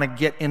I want to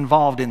get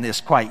involved in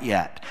this quite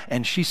yet.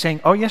 And she's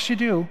saying, oh, yes, you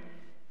do.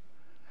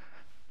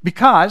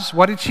 Because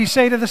what did she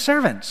say to the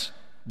servants?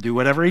 Do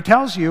whatever he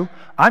tells you.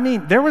 I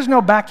mean, there was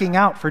no backing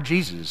out for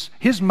Jesus.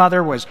 His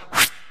mother was,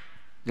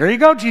 there you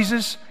go,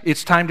 Jesus.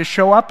 It's time to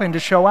show up and to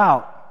show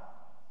out.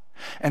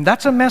 And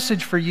that's a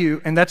message for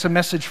you, and that's a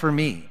message for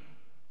me.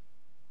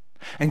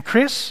 And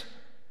Chris,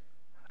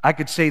 I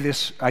could say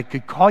this, I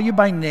could call you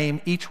by name,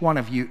 each one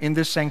of you in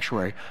this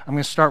sanctuary. I'm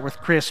going to start with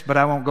Chris, but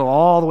I won't go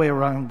all the way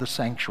around the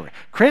sanctuary.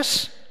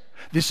 Chris,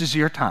 this is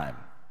your time.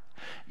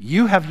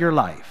 You have your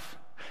life.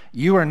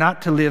 You are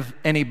not to live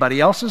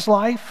anybody else's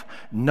life.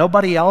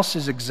 Nobody else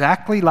is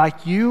exactly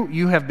like you.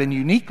 You have been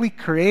uniquely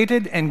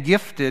created and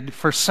gifted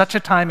for such a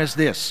time as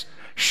this.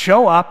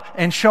 Show up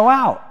and show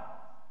out.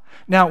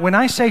 Now, when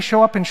I say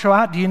show up and show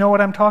out, do you know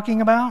what I'm talking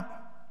about?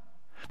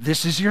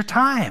 This is your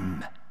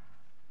time.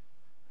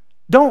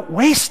 Don't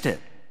waste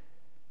it.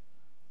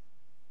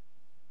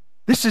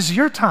 This is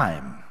your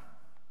time.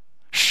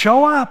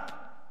 Show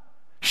up.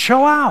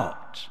 Show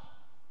out.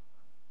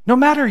 No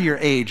matter your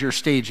age or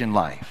stage in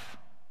life.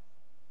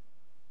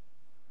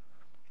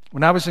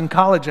 When I was in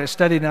college, I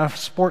studied enough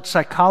sports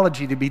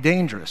psychology to be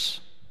dangerous.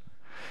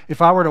 If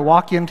I were to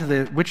walk into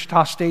the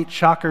Wichita State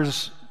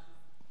Shockers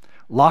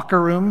locker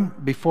room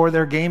before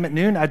their game at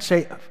noon, I'd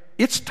say,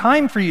 it's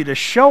time for you to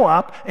show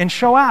up and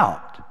show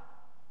out.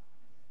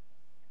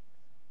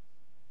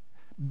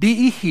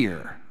 Be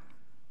here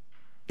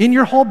in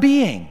your whole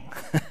being.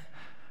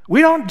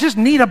 We don't just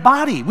need a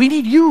body, we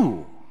need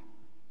you.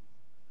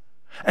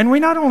 And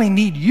we not only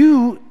need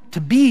you to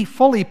be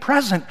fully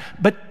present,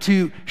 but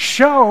to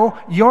show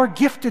your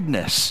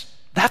giftedness.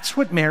 That's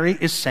what Mary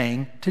is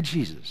saying to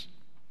Jesus.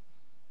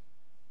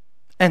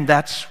 And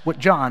that's what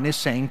John is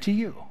saying to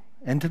you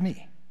and to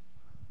me.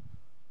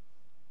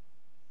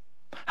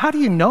 How do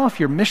you know if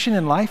your mission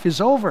in life is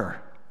over?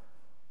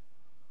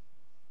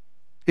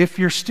 If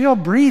you're still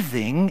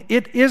breathing,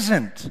 it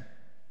isn't.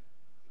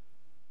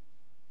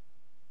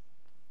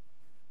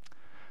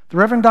 The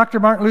Reverend Dr.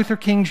 Martin Luther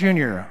King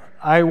Jr.,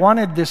 I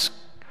wanted this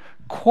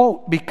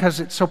quote because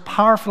it so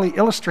powerfully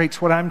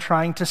illustrates what I'm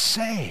trying to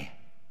say.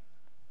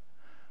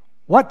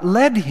 What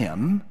led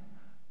him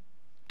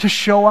to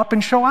show up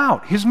and show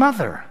out? His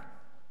mother.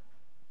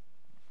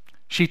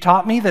 She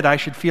taught me that I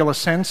should feel a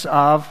sense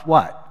of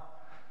what?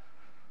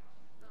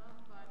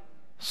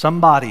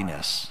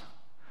 Somebodyness.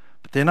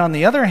 But then on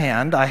the other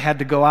hand, I had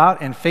to go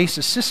out and face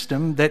a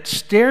system that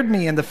stared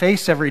me in the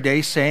face every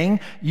day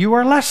saying, you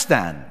are less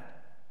than.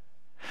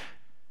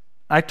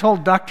 I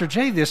told Dr.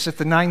 J this at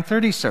the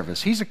 9:30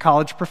 service. He's a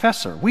college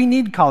professor. We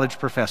need college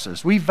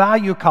professors. We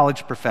value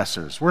college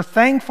professors. We're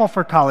thankful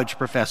for college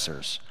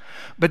professors.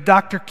 But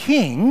Dr.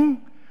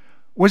 King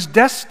was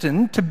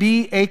destined to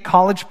be a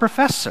college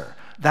professor.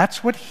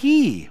 That's what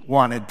he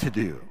wanted to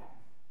do.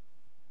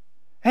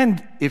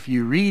 And if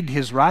you read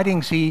his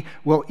writings, he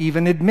will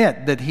even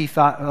admit that he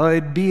thought,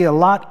 it'd be a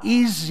lot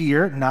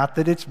easier, not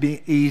that it's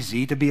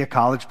easy to be a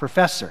college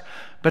professor,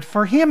 but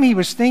for him he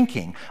was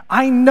thinking,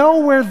 I know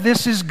where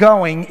this is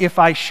going if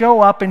I show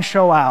up and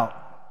show out.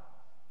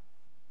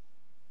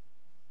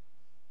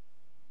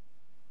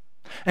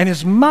 And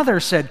his mother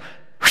said,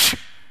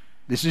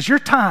 this is your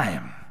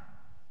time.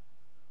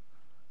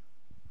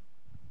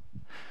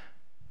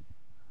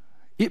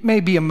 It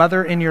may be a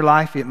mother in your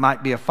life, it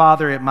might be a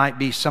father, it might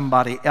be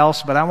somebody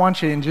else, but I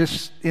want you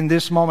in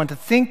this moment to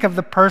think of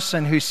the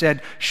person who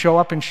said, show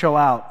up and show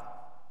out.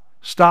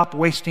 Stop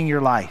wasting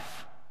your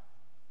life.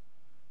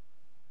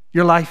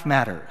 Your life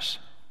matters.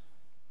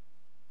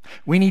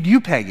 We need you,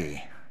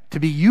 Peggy, to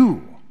be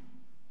you.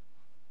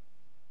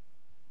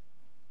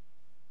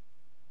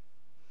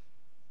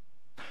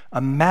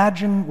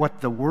 Imagine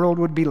what the world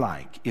would be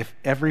like if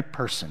every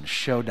person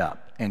showed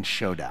up and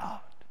showed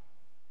out.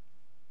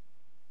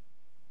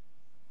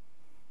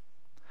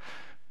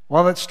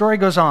 Well, that story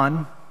goes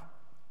on.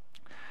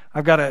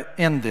 I've got to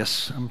end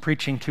this. I'm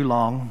preaching too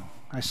long.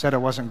 I said I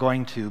wasn't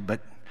going to, but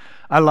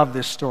I love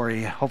this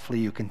story. Hopefully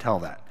you can tell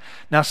that.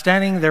 Now,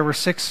 standing there were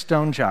 6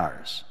 stone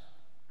jars.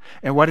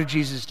 And what did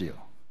Jesus do?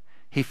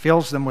 He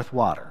fills them with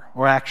water,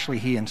 or actually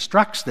he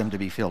instructs them to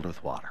be filled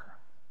with water.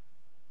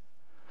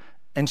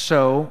 And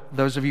so,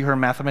 those of you who are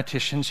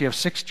mathematicians, you have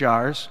 6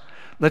 jars.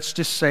 Let's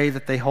just say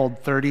that they hold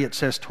 30. It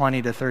says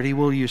 20 to 30.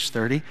 We'll use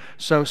 30.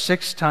 So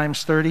 6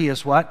 times 30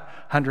 is what?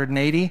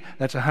 180.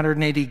 That's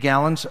 180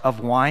 gallons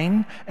of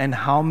wine. And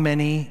how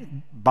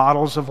many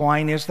bottles of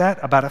wine is that?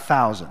 About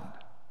 1,000.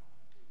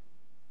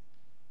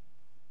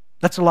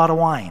 That's a lot of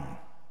wine.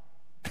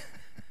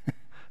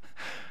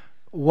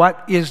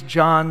 What is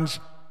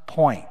John's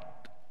point?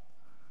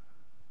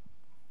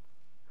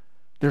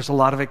 There's a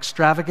lot of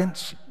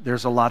extravagance,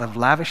 there's a lot of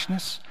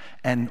lavishness,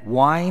 and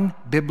wine,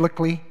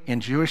 biblically, in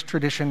Jewish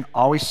tradition,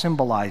 always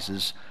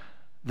symbolizes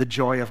the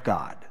joy of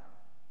God.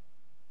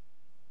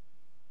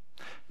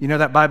 You know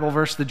that Bible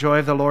verse, the joy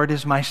of the Lord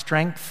is my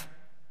strength?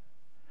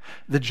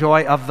 The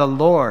joy of the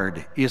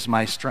Lord is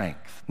my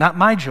strength. Not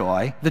my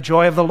joy, the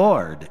joy of the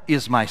Lord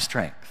is my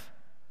strength.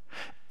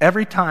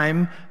 Every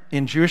time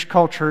in Jewish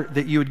culture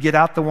that you would get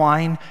out the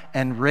wine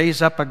and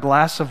raise up a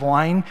glass of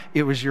wine,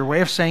 it was your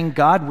way of saying,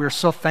 God, we're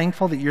so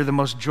thankful that you're the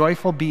most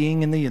joyful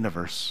being in the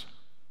universe.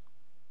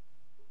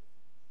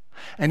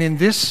 And in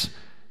this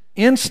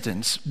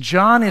instance,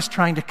 John is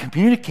trying to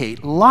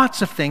communicate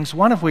lots of things,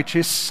 one of which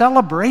is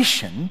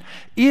celebration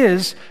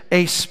is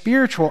a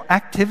spiritual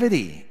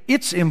activity.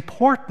 It's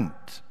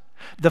important.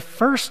 The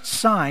first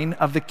sign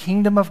of the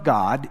kingdom of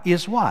God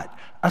is what?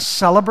 A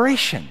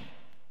celebration.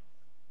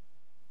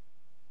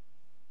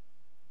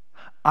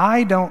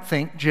 I don't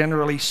think,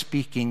 generally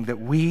speaking, that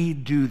we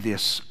do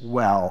this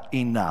well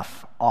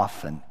enough,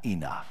 often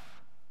enough.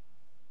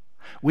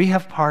 We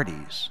have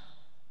parties.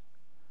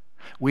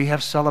 We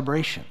have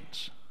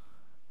celebrations.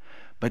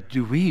 But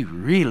do we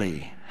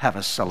really have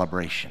a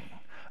celebration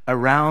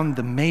around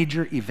the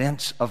major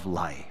events of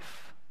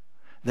life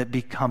that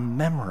become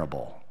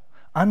memorable,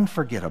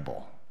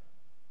 unforgettable?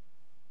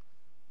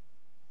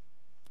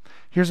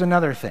 Here's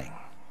another thing,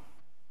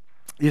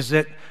 is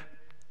that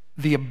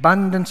the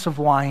abundance of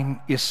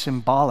wine is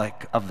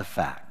symbolic of the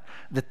fact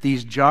that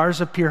these jars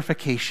of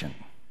purification,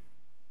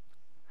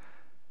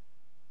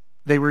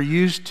 they were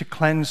used to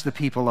cleanse the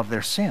people of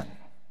their sin.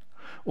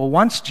 Well,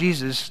 once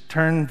Jesus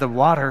turned the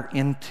water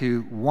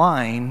into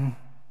wine,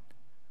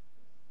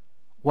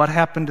 what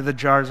happened to the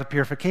jars of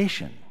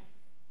purification?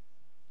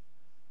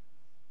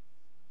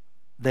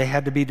 They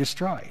had to be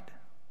destroyed.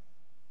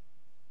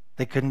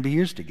 They couldn't be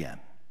used again.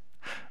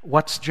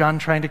 What's John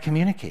trying to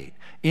communicate?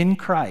 In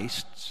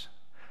Christ,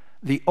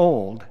 the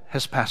old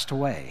has passed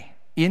away.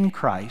 In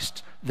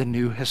Christ, the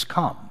new has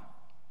come.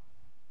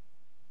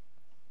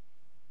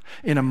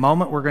 In a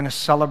moment, we're going to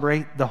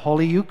celebrate the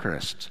Holy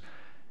Eucharist.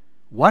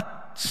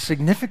 What's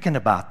significant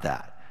about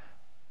that?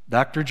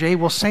 Dr. J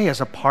will say, as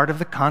a part of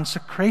the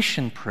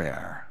consecration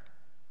prayer,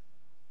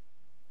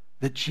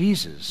 that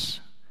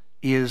Jesus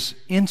is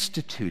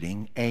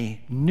instituting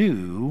a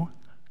new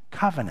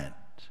covenant.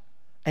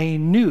 A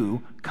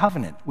new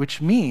covenant, which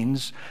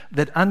means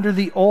that under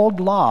the old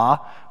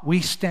law,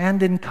 we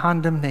stand in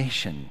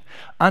condemnation.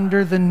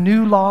 Under the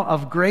new law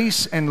of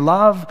grace and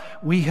love,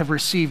 we have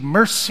received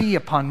mercy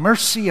upon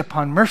mercy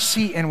upon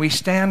mercy, and we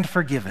stand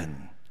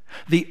forgiven.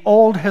 The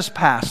old has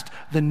passed,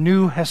 the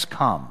new has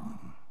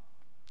come.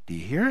 Do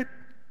you hear it?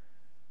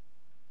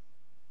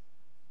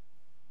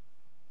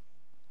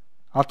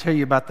 I'll tell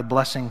you about the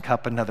blessing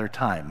cup another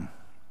time.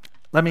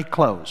 Let me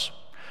close.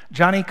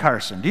 Johnny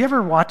Carson. Do you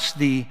ever watch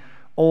the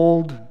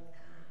old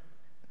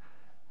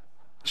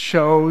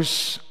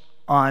shows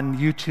on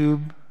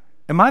YouTube?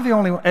 Am I the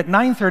only one? At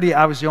 9:30,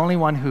 I was the only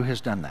one who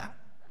has done that.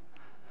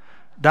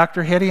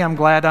 Dr. Hetty, I'm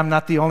glad I'm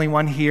not the only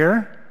one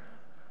here.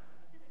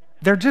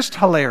 They're just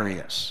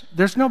hilarious.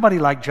 There's nobody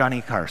like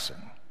Johnny Carson,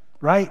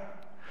 right?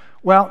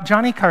 Well,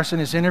 Johnny Carson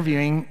is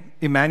interviewing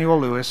Emmanuel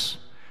Lewis.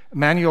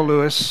 Emmanuel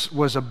Lewis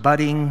was a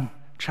budding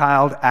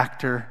child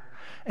actor,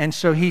 And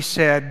so he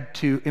said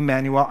to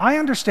Emmanuel, I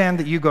understand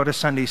that you go to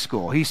Sunday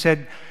school. He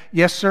said,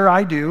 yes, sir,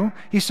 I do.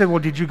 He said, well,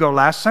 did you go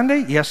last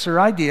Sunday? Yes, sir,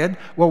 I did.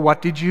 Well,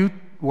 what did you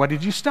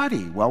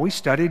study? Well, we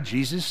studied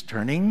Jesus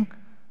turning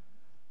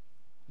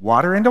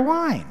water into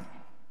wine.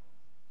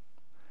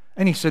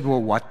 And he said,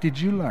 well, what did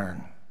you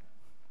learn?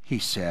 He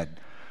said,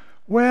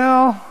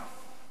 well,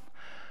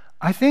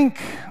 I think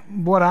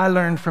what I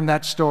learned from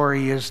that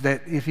story is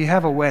that if you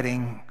have a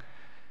wedding,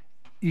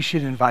 you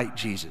should invite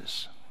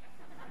Jesus.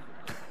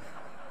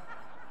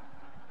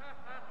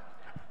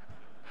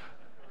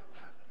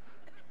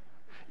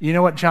 You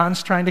know what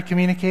John's trying to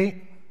communicate?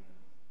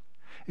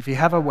 If you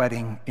have a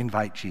wedding,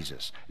 invite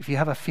Jesus. If you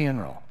have a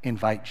funeral,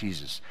 invite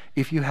Jesus.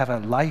 If you have a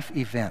life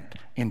event,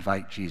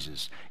 invite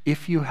Jesus.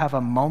 If you have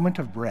a moment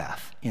of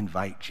breath,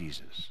 invite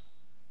Jesus.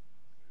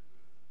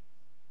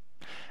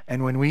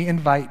 And when we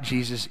invite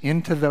Jesus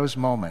into those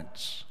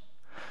moments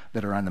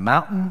that are on the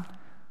mountain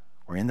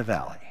or in the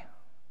valley,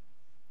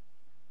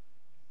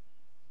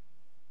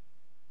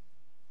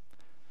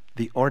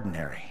 the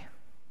ordinary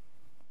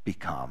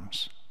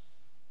becomes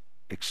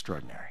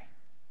extraordinary.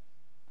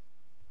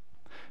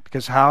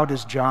 Because how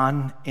does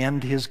John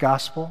end his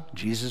gospel?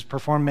 Jesus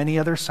performed many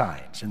other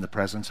signs in the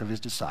presence of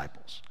his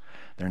disciples.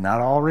 They're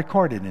not all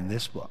recorded in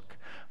this book,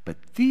 but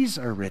these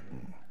are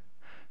written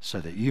so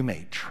that you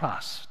may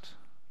trust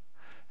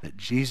that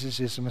Jesus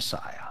is the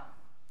Messiah,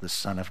 the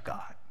Son of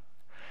God,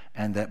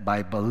 and that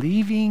by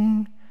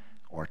believing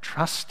or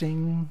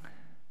trusting,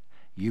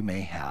 you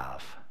may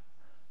have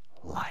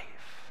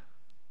life,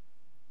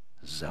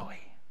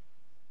 Zoe,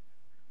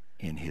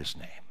 in his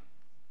name.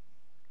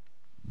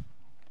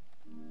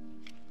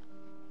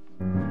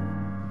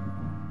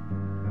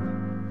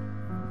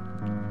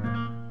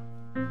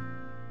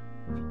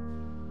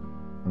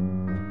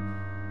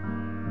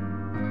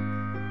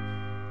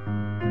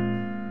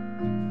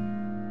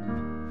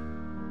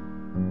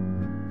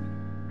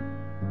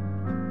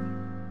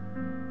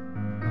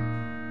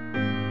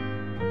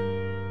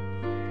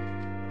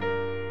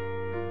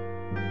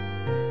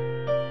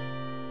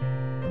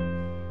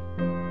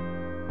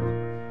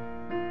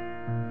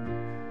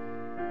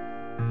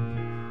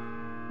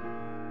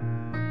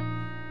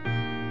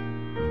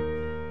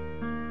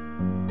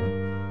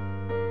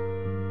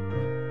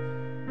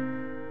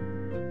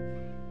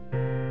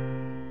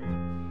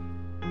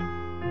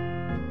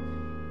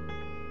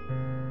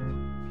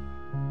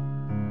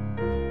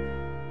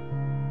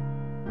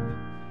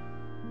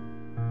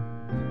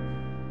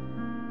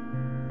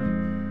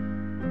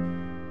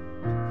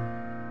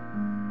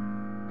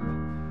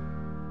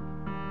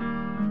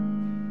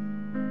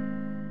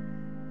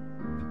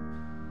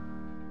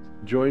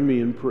 Join me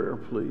in prayer,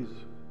 please.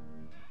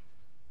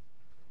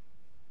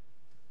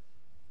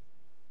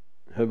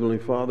 Heavenly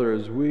Father,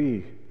 as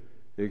we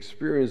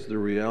experience the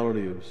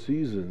reality of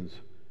seasons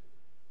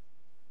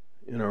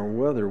in our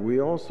weather,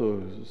 we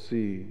also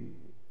see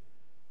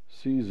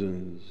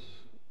seasons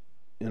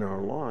in our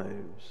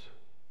lives.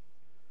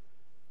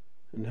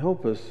 And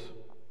help us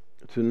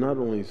to not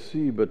only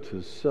see, but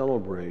to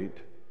celebrate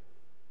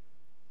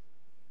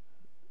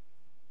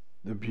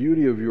the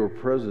beauty of your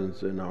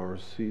presence in our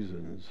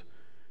seasons.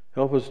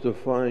 Help us to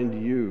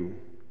find you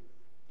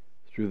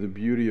through the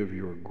beauty of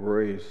your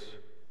grace,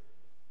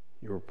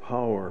 your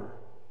power,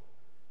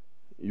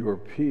 your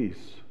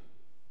peace,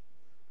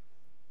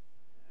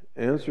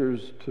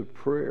 answers to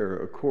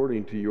prayer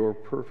according to your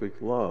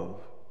perfect love.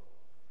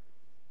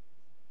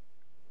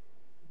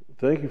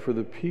 Thank you for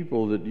the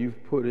people that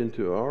you've put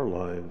into our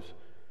lives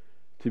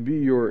to be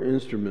your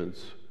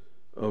instruments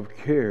of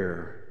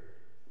care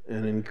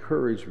and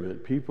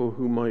encouragement, people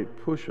who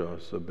might push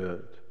us a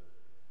bit.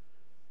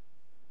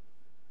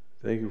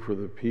 Thank you for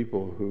the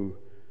people who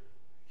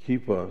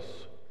keep us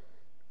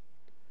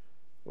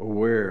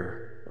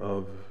aware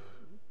of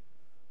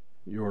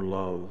your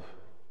love.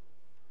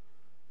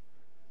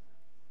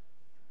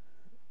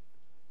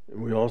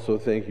 And we also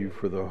thank you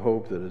for the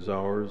hope that is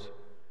ours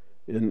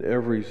in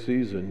every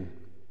season.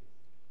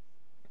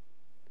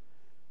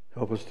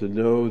 Help us to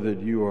know that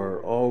you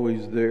are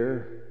always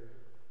there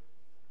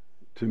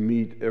to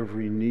meet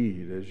every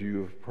need, as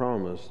you have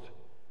promised,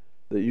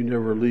 that you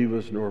never leave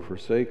us nor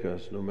forsake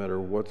us, no matter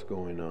what's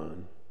going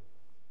on.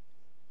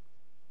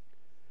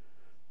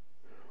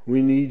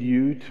 We need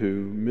you to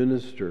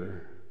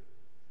minister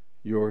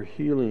your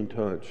healing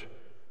touch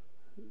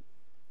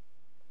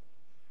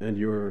and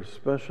your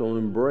special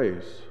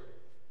embrace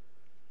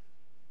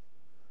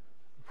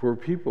for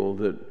people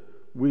that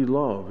we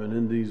love. And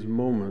in these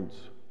moments,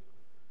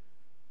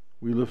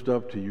 we lift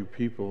up to you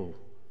people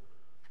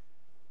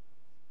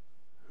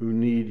who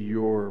need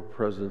your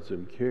presence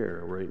and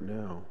care right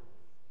now.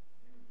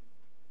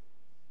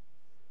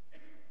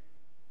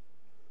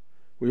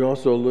 We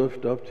also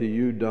lift up to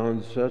you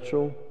Don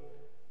Setchell,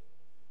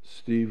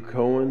 Steve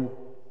Cohen,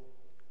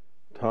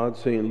 Todd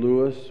St.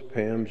 Louis,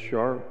 Pam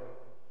Sharp,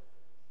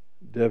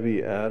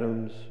 Debbie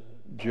Adams,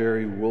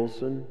 Jerry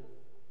Wilson,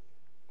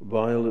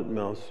 Violet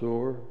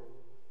Malsour,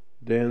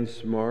 Dan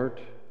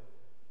Smart,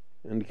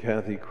 and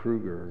Kathy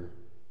Kruger.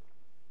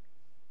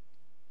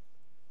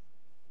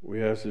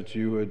 We ask that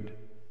you would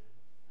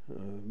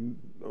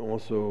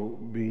Also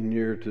be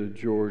near to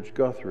George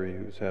Guthrie,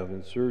 who's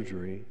having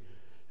surgery,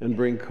 and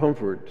bring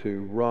comfort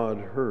to Rod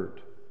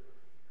Hurt,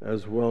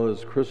 as well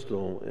as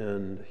Crystal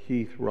and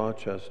Heath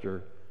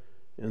Rochester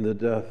in the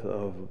death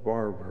of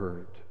Barb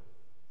Hurt.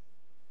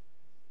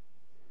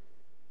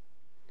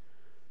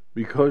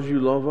 Because you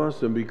love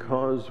us and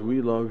because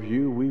we love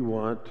you, we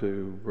want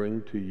to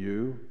bring to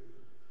you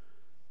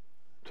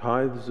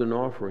tithes and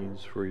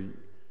offerings for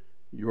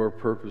your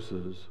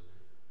purposes.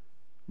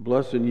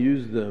 Bless and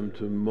use them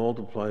to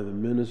multiply the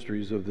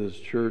ministries of this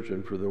church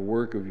and for the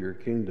work of your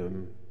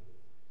kingdom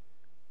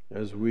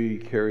as we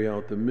carry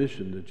out the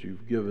mission that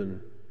you've given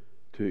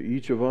to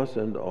each of us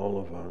and all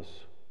of us.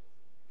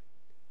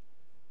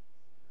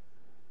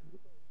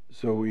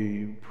 So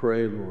we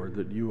pray, Lord,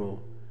 that you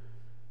will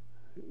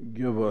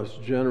give us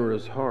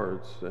generous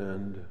hearts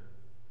and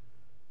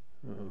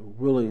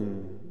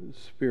willing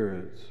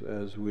spirits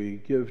as we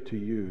give to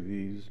you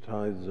these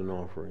tithes and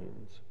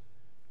offerings.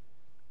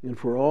 And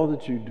for all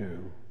that you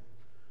do,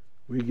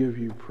 we give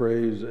you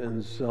praise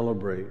and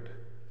celebrate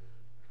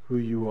who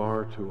you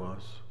are to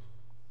us,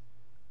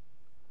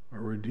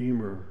 our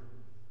Redeemer,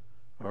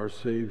 our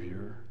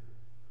Savior,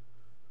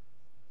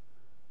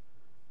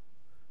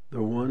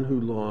 the one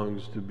who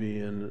longs to be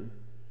in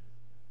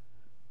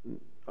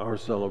our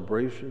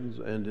celebrations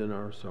and in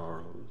our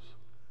sorrows.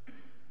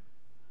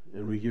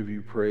 And we give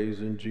you praise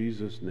in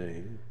Jesus'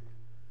 name.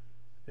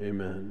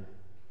 Amen.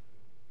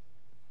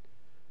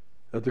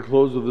 At the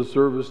close of the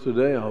service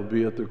today, I'll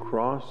be at the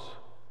cross,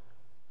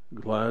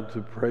 glad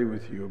to pray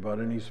with you about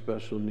any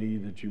special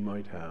need that you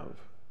might have.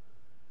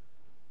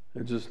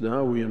 And just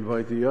now we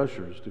invite the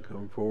ushers to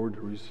come forward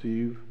to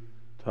receive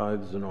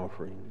tithes and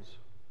offerings.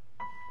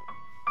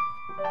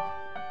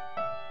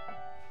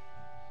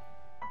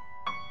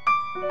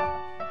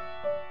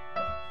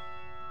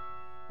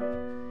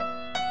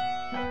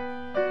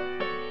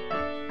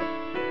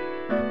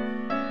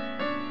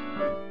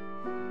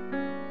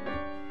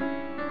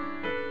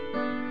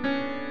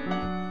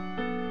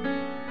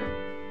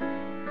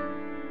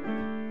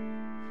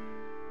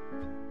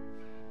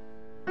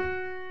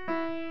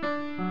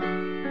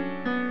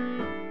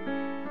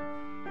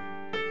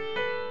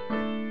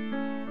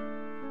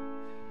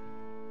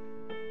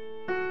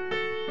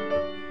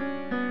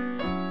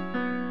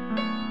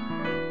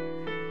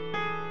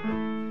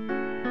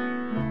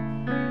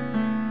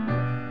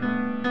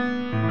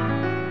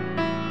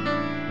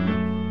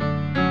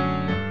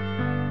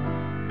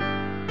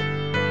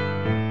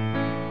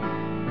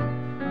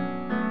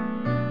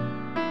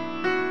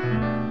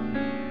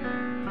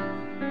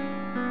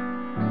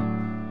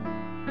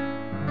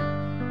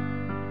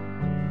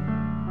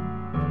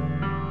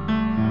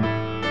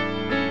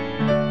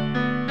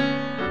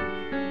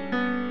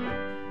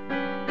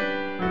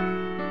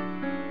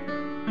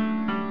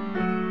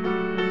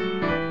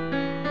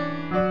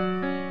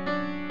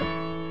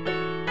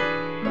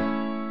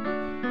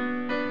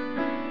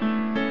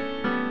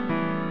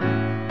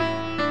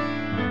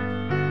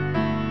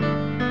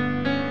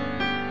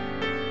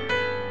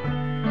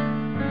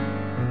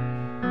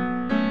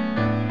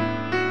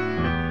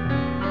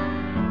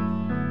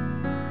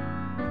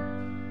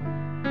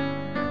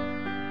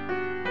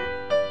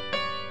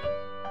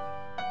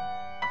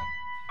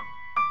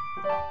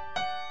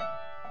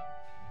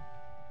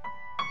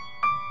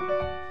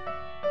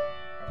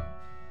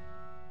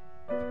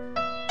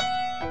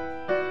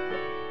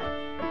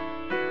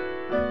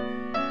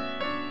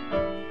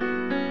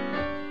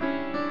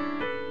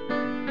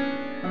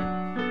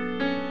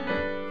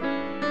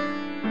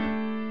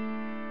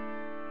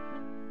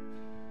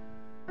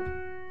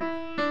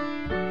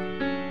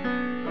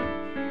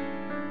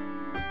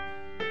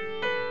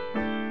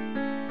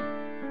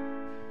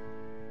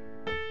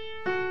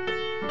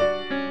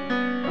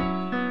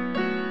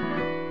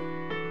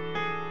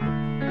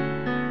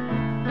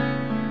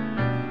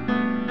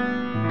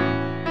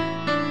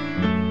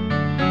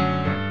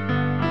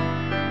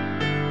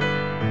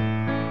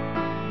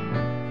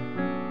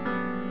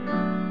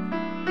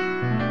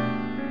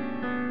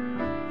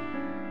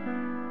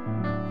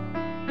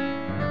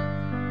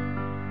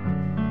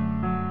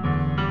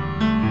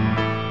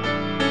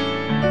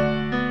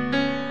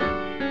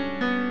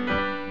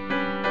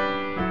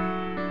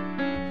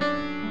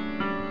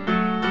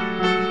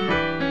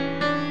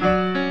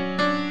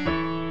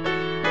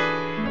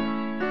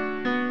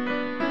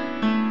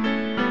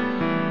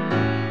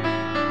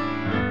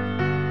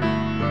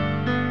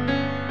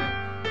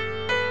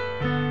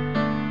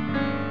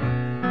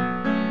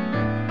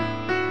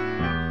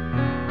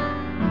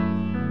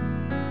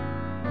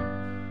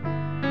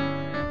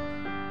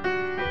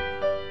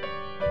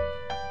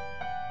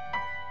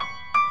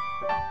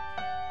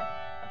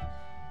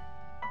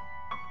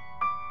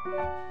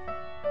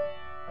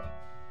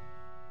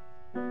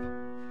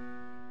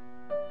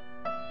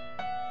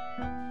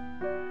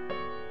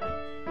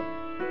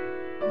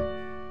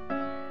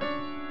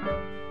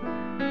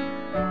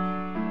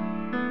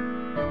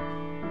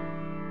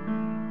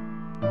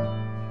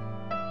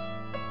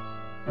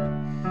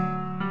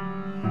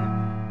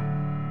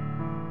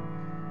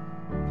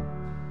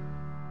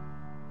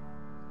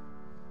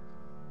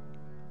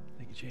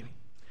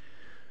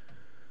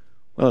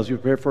 Well, as you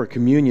prepare for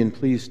communion,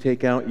 please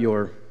take out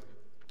your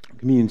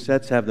communion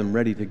sets, have them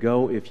ready to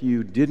go. If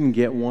you didn't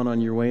get one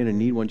on your way in and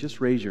need one, just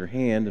raise your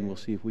hand and we'll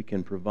see if we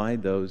can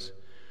provide those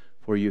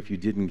for you if you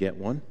didn't get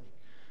one.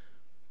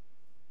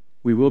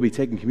 We will be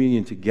taking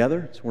communion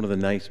together. It's one of the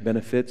nice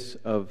benefits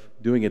of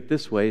doing it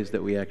this way is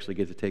that we actually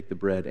get to take the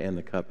bread and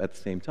the cup at the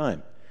same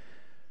time.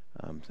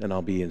 And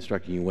I'll be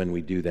instructing you when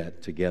we do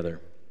that together.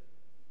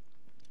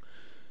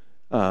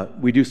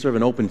 We do serve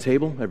an open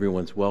table.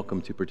 Everyone's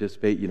welcome to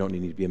participate. You don't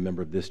need to be a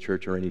member of this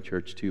church or any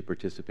church to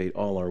participate.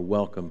 All are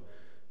welcome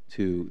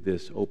to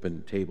this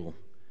open table.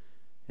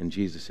 And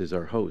Jesus is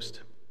our host.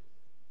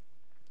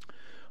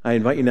 I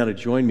invite you now to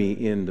join me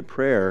in the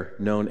prayer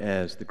known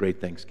as the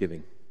Great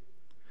Thanksgiving.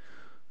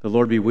 The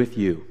Lord be with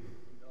you.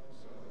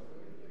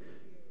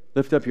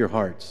 Lift up your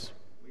hearts.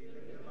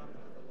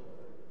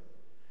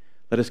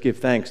 Let us give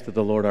thanks to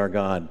the Lord our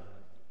God.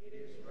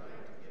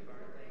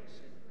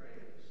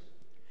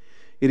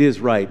 It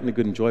is right and a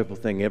good and joyful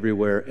thing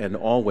everywhere and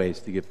always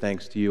to give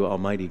thanks to you,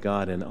 Almighty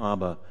God and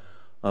Abba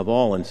of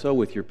all. And so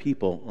with your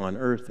people on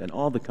earth and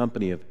all the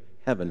company of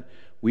heaven,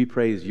 we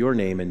praise your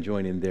name and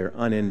join in their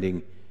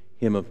unending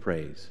hymn of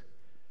praise.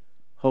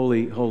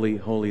 Holy, holy,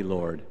 holy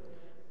Lord,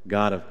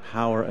 God of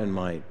power and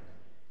might,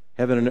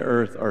 heaven and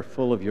earth are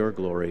full of your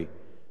glory.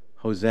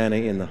 Hosanna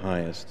in the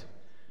highest.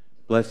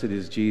 Blessed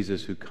is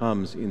Jesus who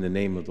comes in the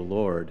name of the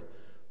Lord.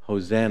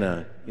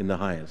 Hosanna in the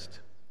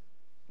highest.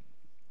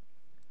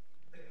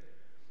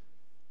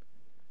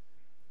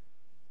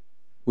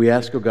 We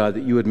ask, O God,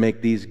 that you would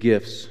make these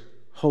gifts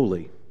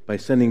holy by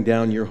sending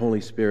down your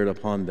Holy Spirit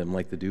upon them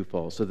like the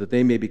dewfall, so that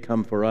they may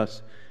become for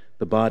us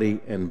the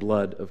body and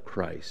blood of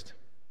Christ.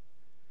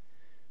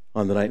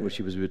 On the night in which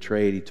he was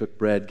betrayed, he took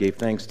bread, gave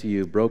thanks to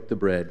you, broke the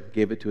bread,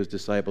 gave it to his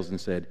disciples, and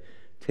said,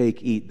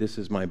 "Take, eat, this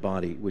is my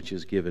body, which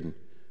is given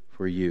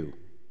for you."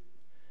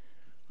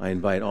 I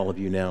invite all of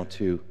you now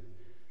to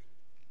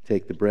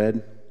take the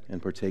bread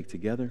and partake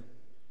together.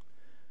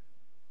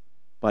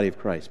 Body of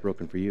Christ,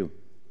 broken for you.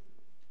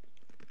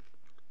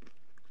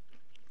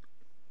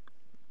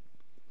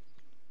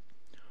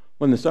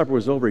 When the supper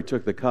was over, he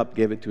took the cup,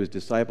 gave it to his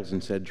disciples,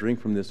 and said, "Drink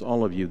from this,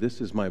 all of you.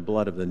 This is my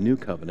blood of the new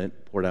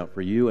covenant, poured out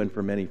for you and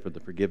for many for the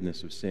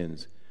forgiveness of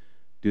sins.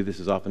 Do this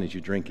as often as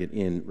you drink it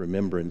in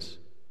remembrance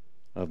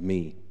of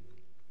me."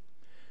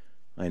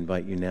 I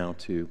invite you now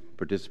to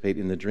participate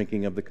in the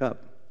drinking of the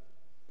cup,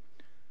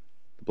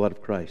 the blood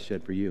of Christ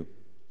shed for you.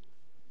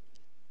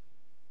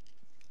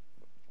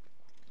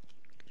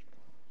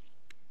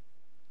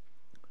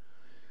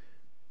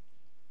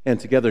 And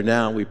together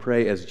now we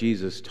pray as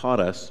Jesus taught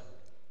us,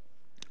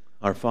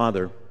 "Our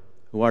Father,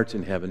 who art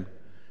in heaven,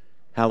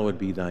 hallowed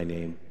be thy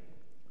name.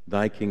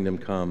 Thy kingdom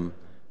come,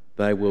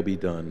 thy will be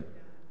done,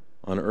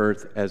 on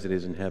earth as it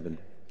is in heaven.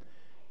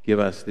 Give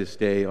us this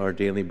day our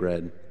daily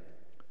bread,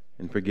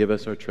 and forgive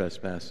us our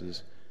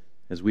trespasses,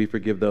 as we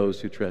forgive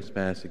those who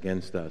trespass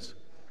against us.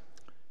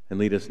 And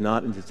lead us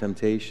not into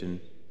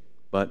temptation,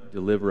 but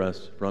deliver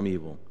us from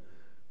evil.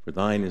 For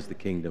thine is the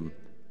kingdom,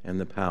 and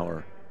the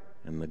power,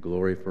 and the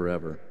glory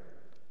forever.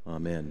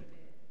 Amen."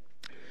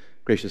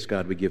 Gracious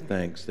God, we give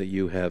thanks that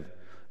you have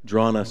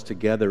drawn us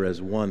together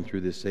as one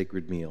through this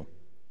sacred meal.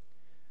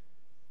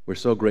 We're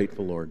so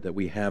grateful, Lord, that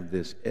we have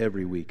this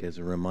every week as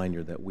a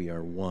reminder that we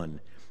are one,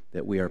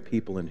 that we are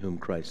people in whom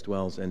Christ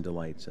dwells and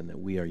delights, and that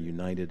we are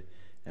united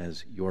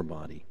as your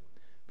body.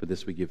 For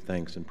this we give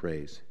thanks and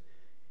praise.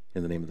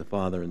 In the name of the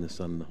Father, and the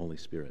Son, and the Holy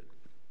Spirit.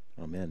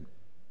 Amen.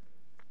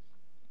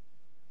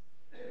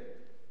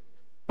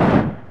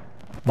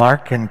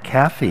 Mark and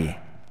Kathy,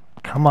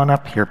 come on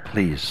up here,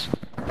 please.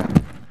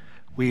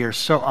 We are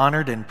so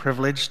honored and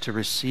privileged to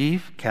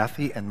receive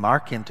Kathy and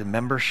Mark into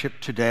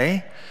membership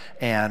today.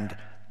 And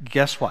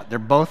guess what? They're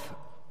both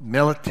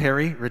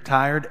military,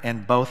 retired,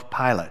 and both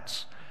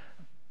pilots.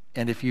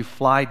 And if you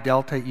fly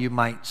Delta, you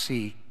might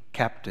see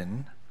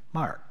Captain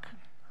Mark,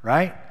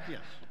 right?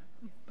 Yes.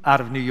 Out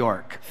of New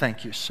York.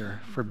 Thank you, sir,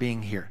 for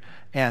being here.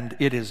 And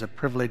it is a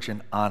privilege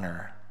and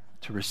honor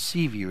to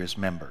receive you as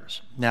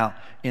members. Now,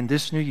 in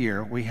this new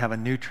year, we have a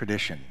new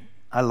tradition.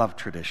 I love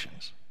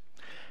traditions.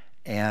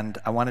 And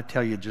I want to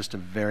tell you just a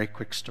very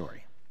quick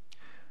story.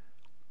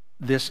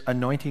 This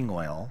anointing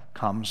oil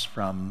comes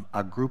from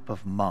a group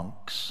of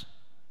monks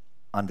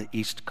on the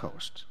East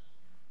Coast.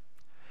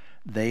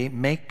 They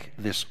make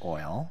this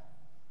oil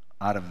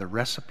out of the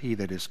recipe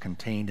that is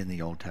contained in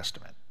the Old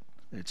Testament.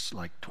 It's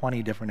like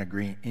 20 different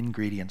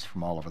ingredients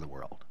from all over the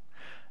world.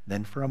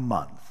 Then for a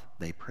month,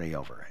 they pray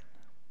over it.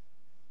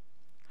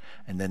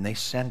 And then they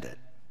send it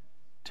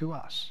to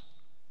us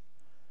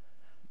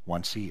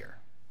once a year.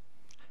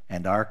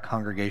 And our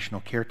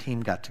congregational care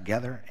team got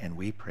together and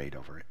we prayed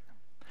over it.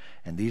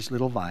 And these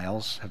little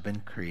vials have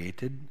been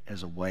created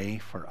as a way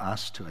for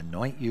us to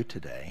anoint you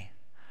today,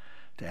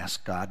 to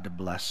ask God to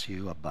bless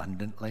you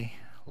abundantly,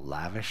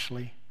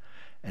 lavishly,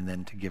 and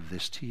then to give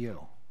this to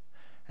you.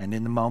 And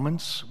in the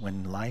moments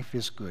when life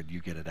is good, you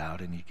get it out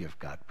and you give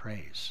God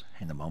praise.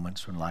 In the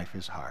moments when life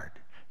is hard,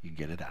 you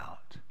get it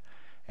out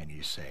and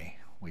you say,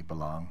 we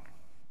belong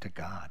to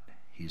God.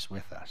 He's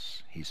with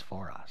us. He's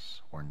for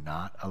us. We're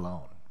not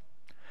alone.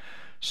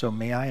 So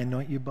may I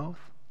anoint you both?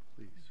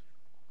 Please.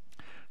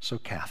 So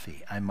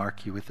Kathy, I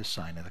mark you with the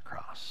sign of the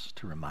cross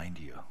to remind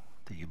you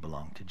that you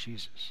belong to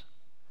Jesus.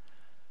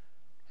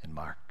 And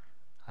Mark,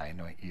 I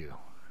anoint you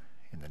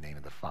in the name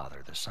of the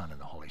Father, the Son, and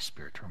the Holy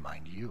Spirit to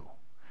remind you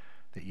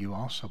that you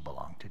also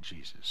belong to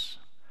Jesus.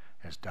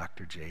 As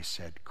Dr. J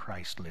said,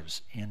 Christ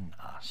lives in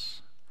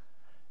us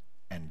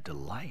and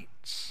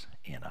delights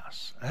in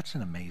us. That's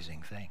an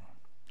amazing thing.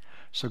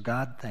 So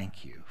God,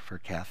 thank you for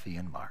Kathy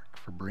and Mark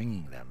for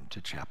bringing them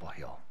to Chapel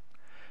Hill.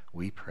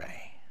 We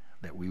pray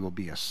that we will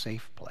be a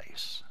safe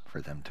place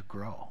for them to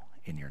grow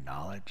in your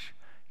knowledge,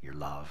 your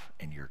love,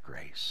 and your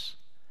grace.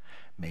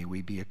 May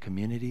we be a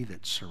community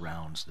that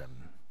surrounds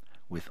them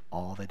with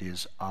all that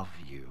is of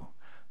you,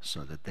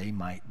 so that they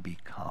might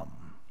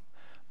become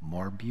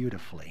more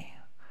beautifully,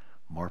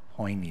 more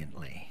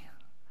poignantly,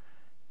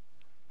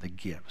 the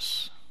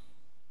gifts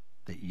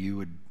that you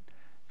would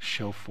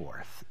show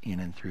forth in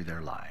and through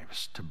their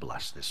lives to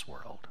bless this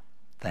world.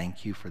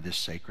 Thank you for this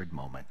sacred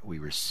moment. We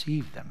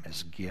receive them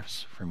as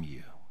gifts from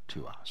you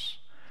to us.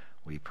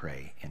 We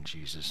pray in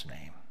Jesus'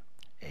 name.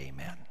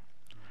 Amen.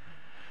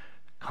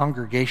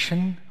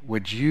 Congregation,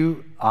 would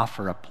you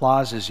offer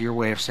applause as your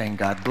way of saying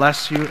God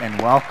bless you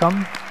and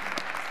welcome?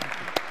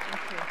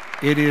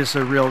 It is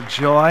a real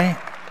joy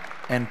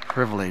and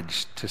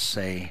privilege to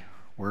say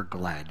we're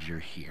glad you're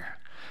here.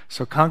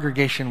 So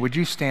congregation, would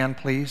you stand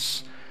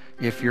please,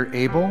 if you're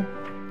able?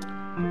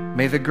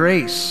 May the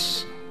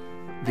grace,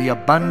 the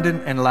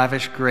abundant and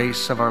lavish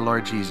grace of our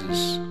Lord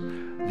Jesus,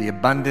 the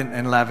abundant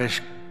and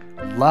lavish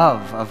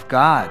love of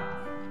God,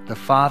 the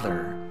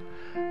Father,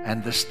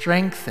 and the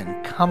strength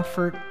and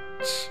comfort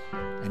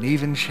and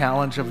even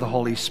challenge of the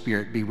Holy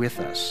Spirit be with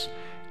us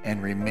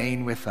and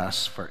remain with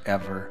us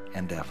forever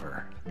and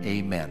ever.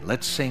 Amen.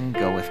 Let's sing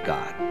Go With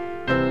God.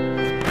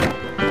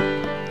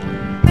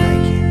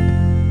 Thank you.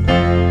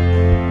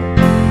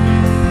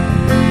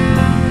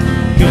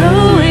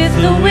 Go with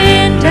the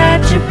wind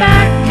at your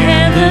back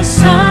and the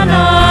sun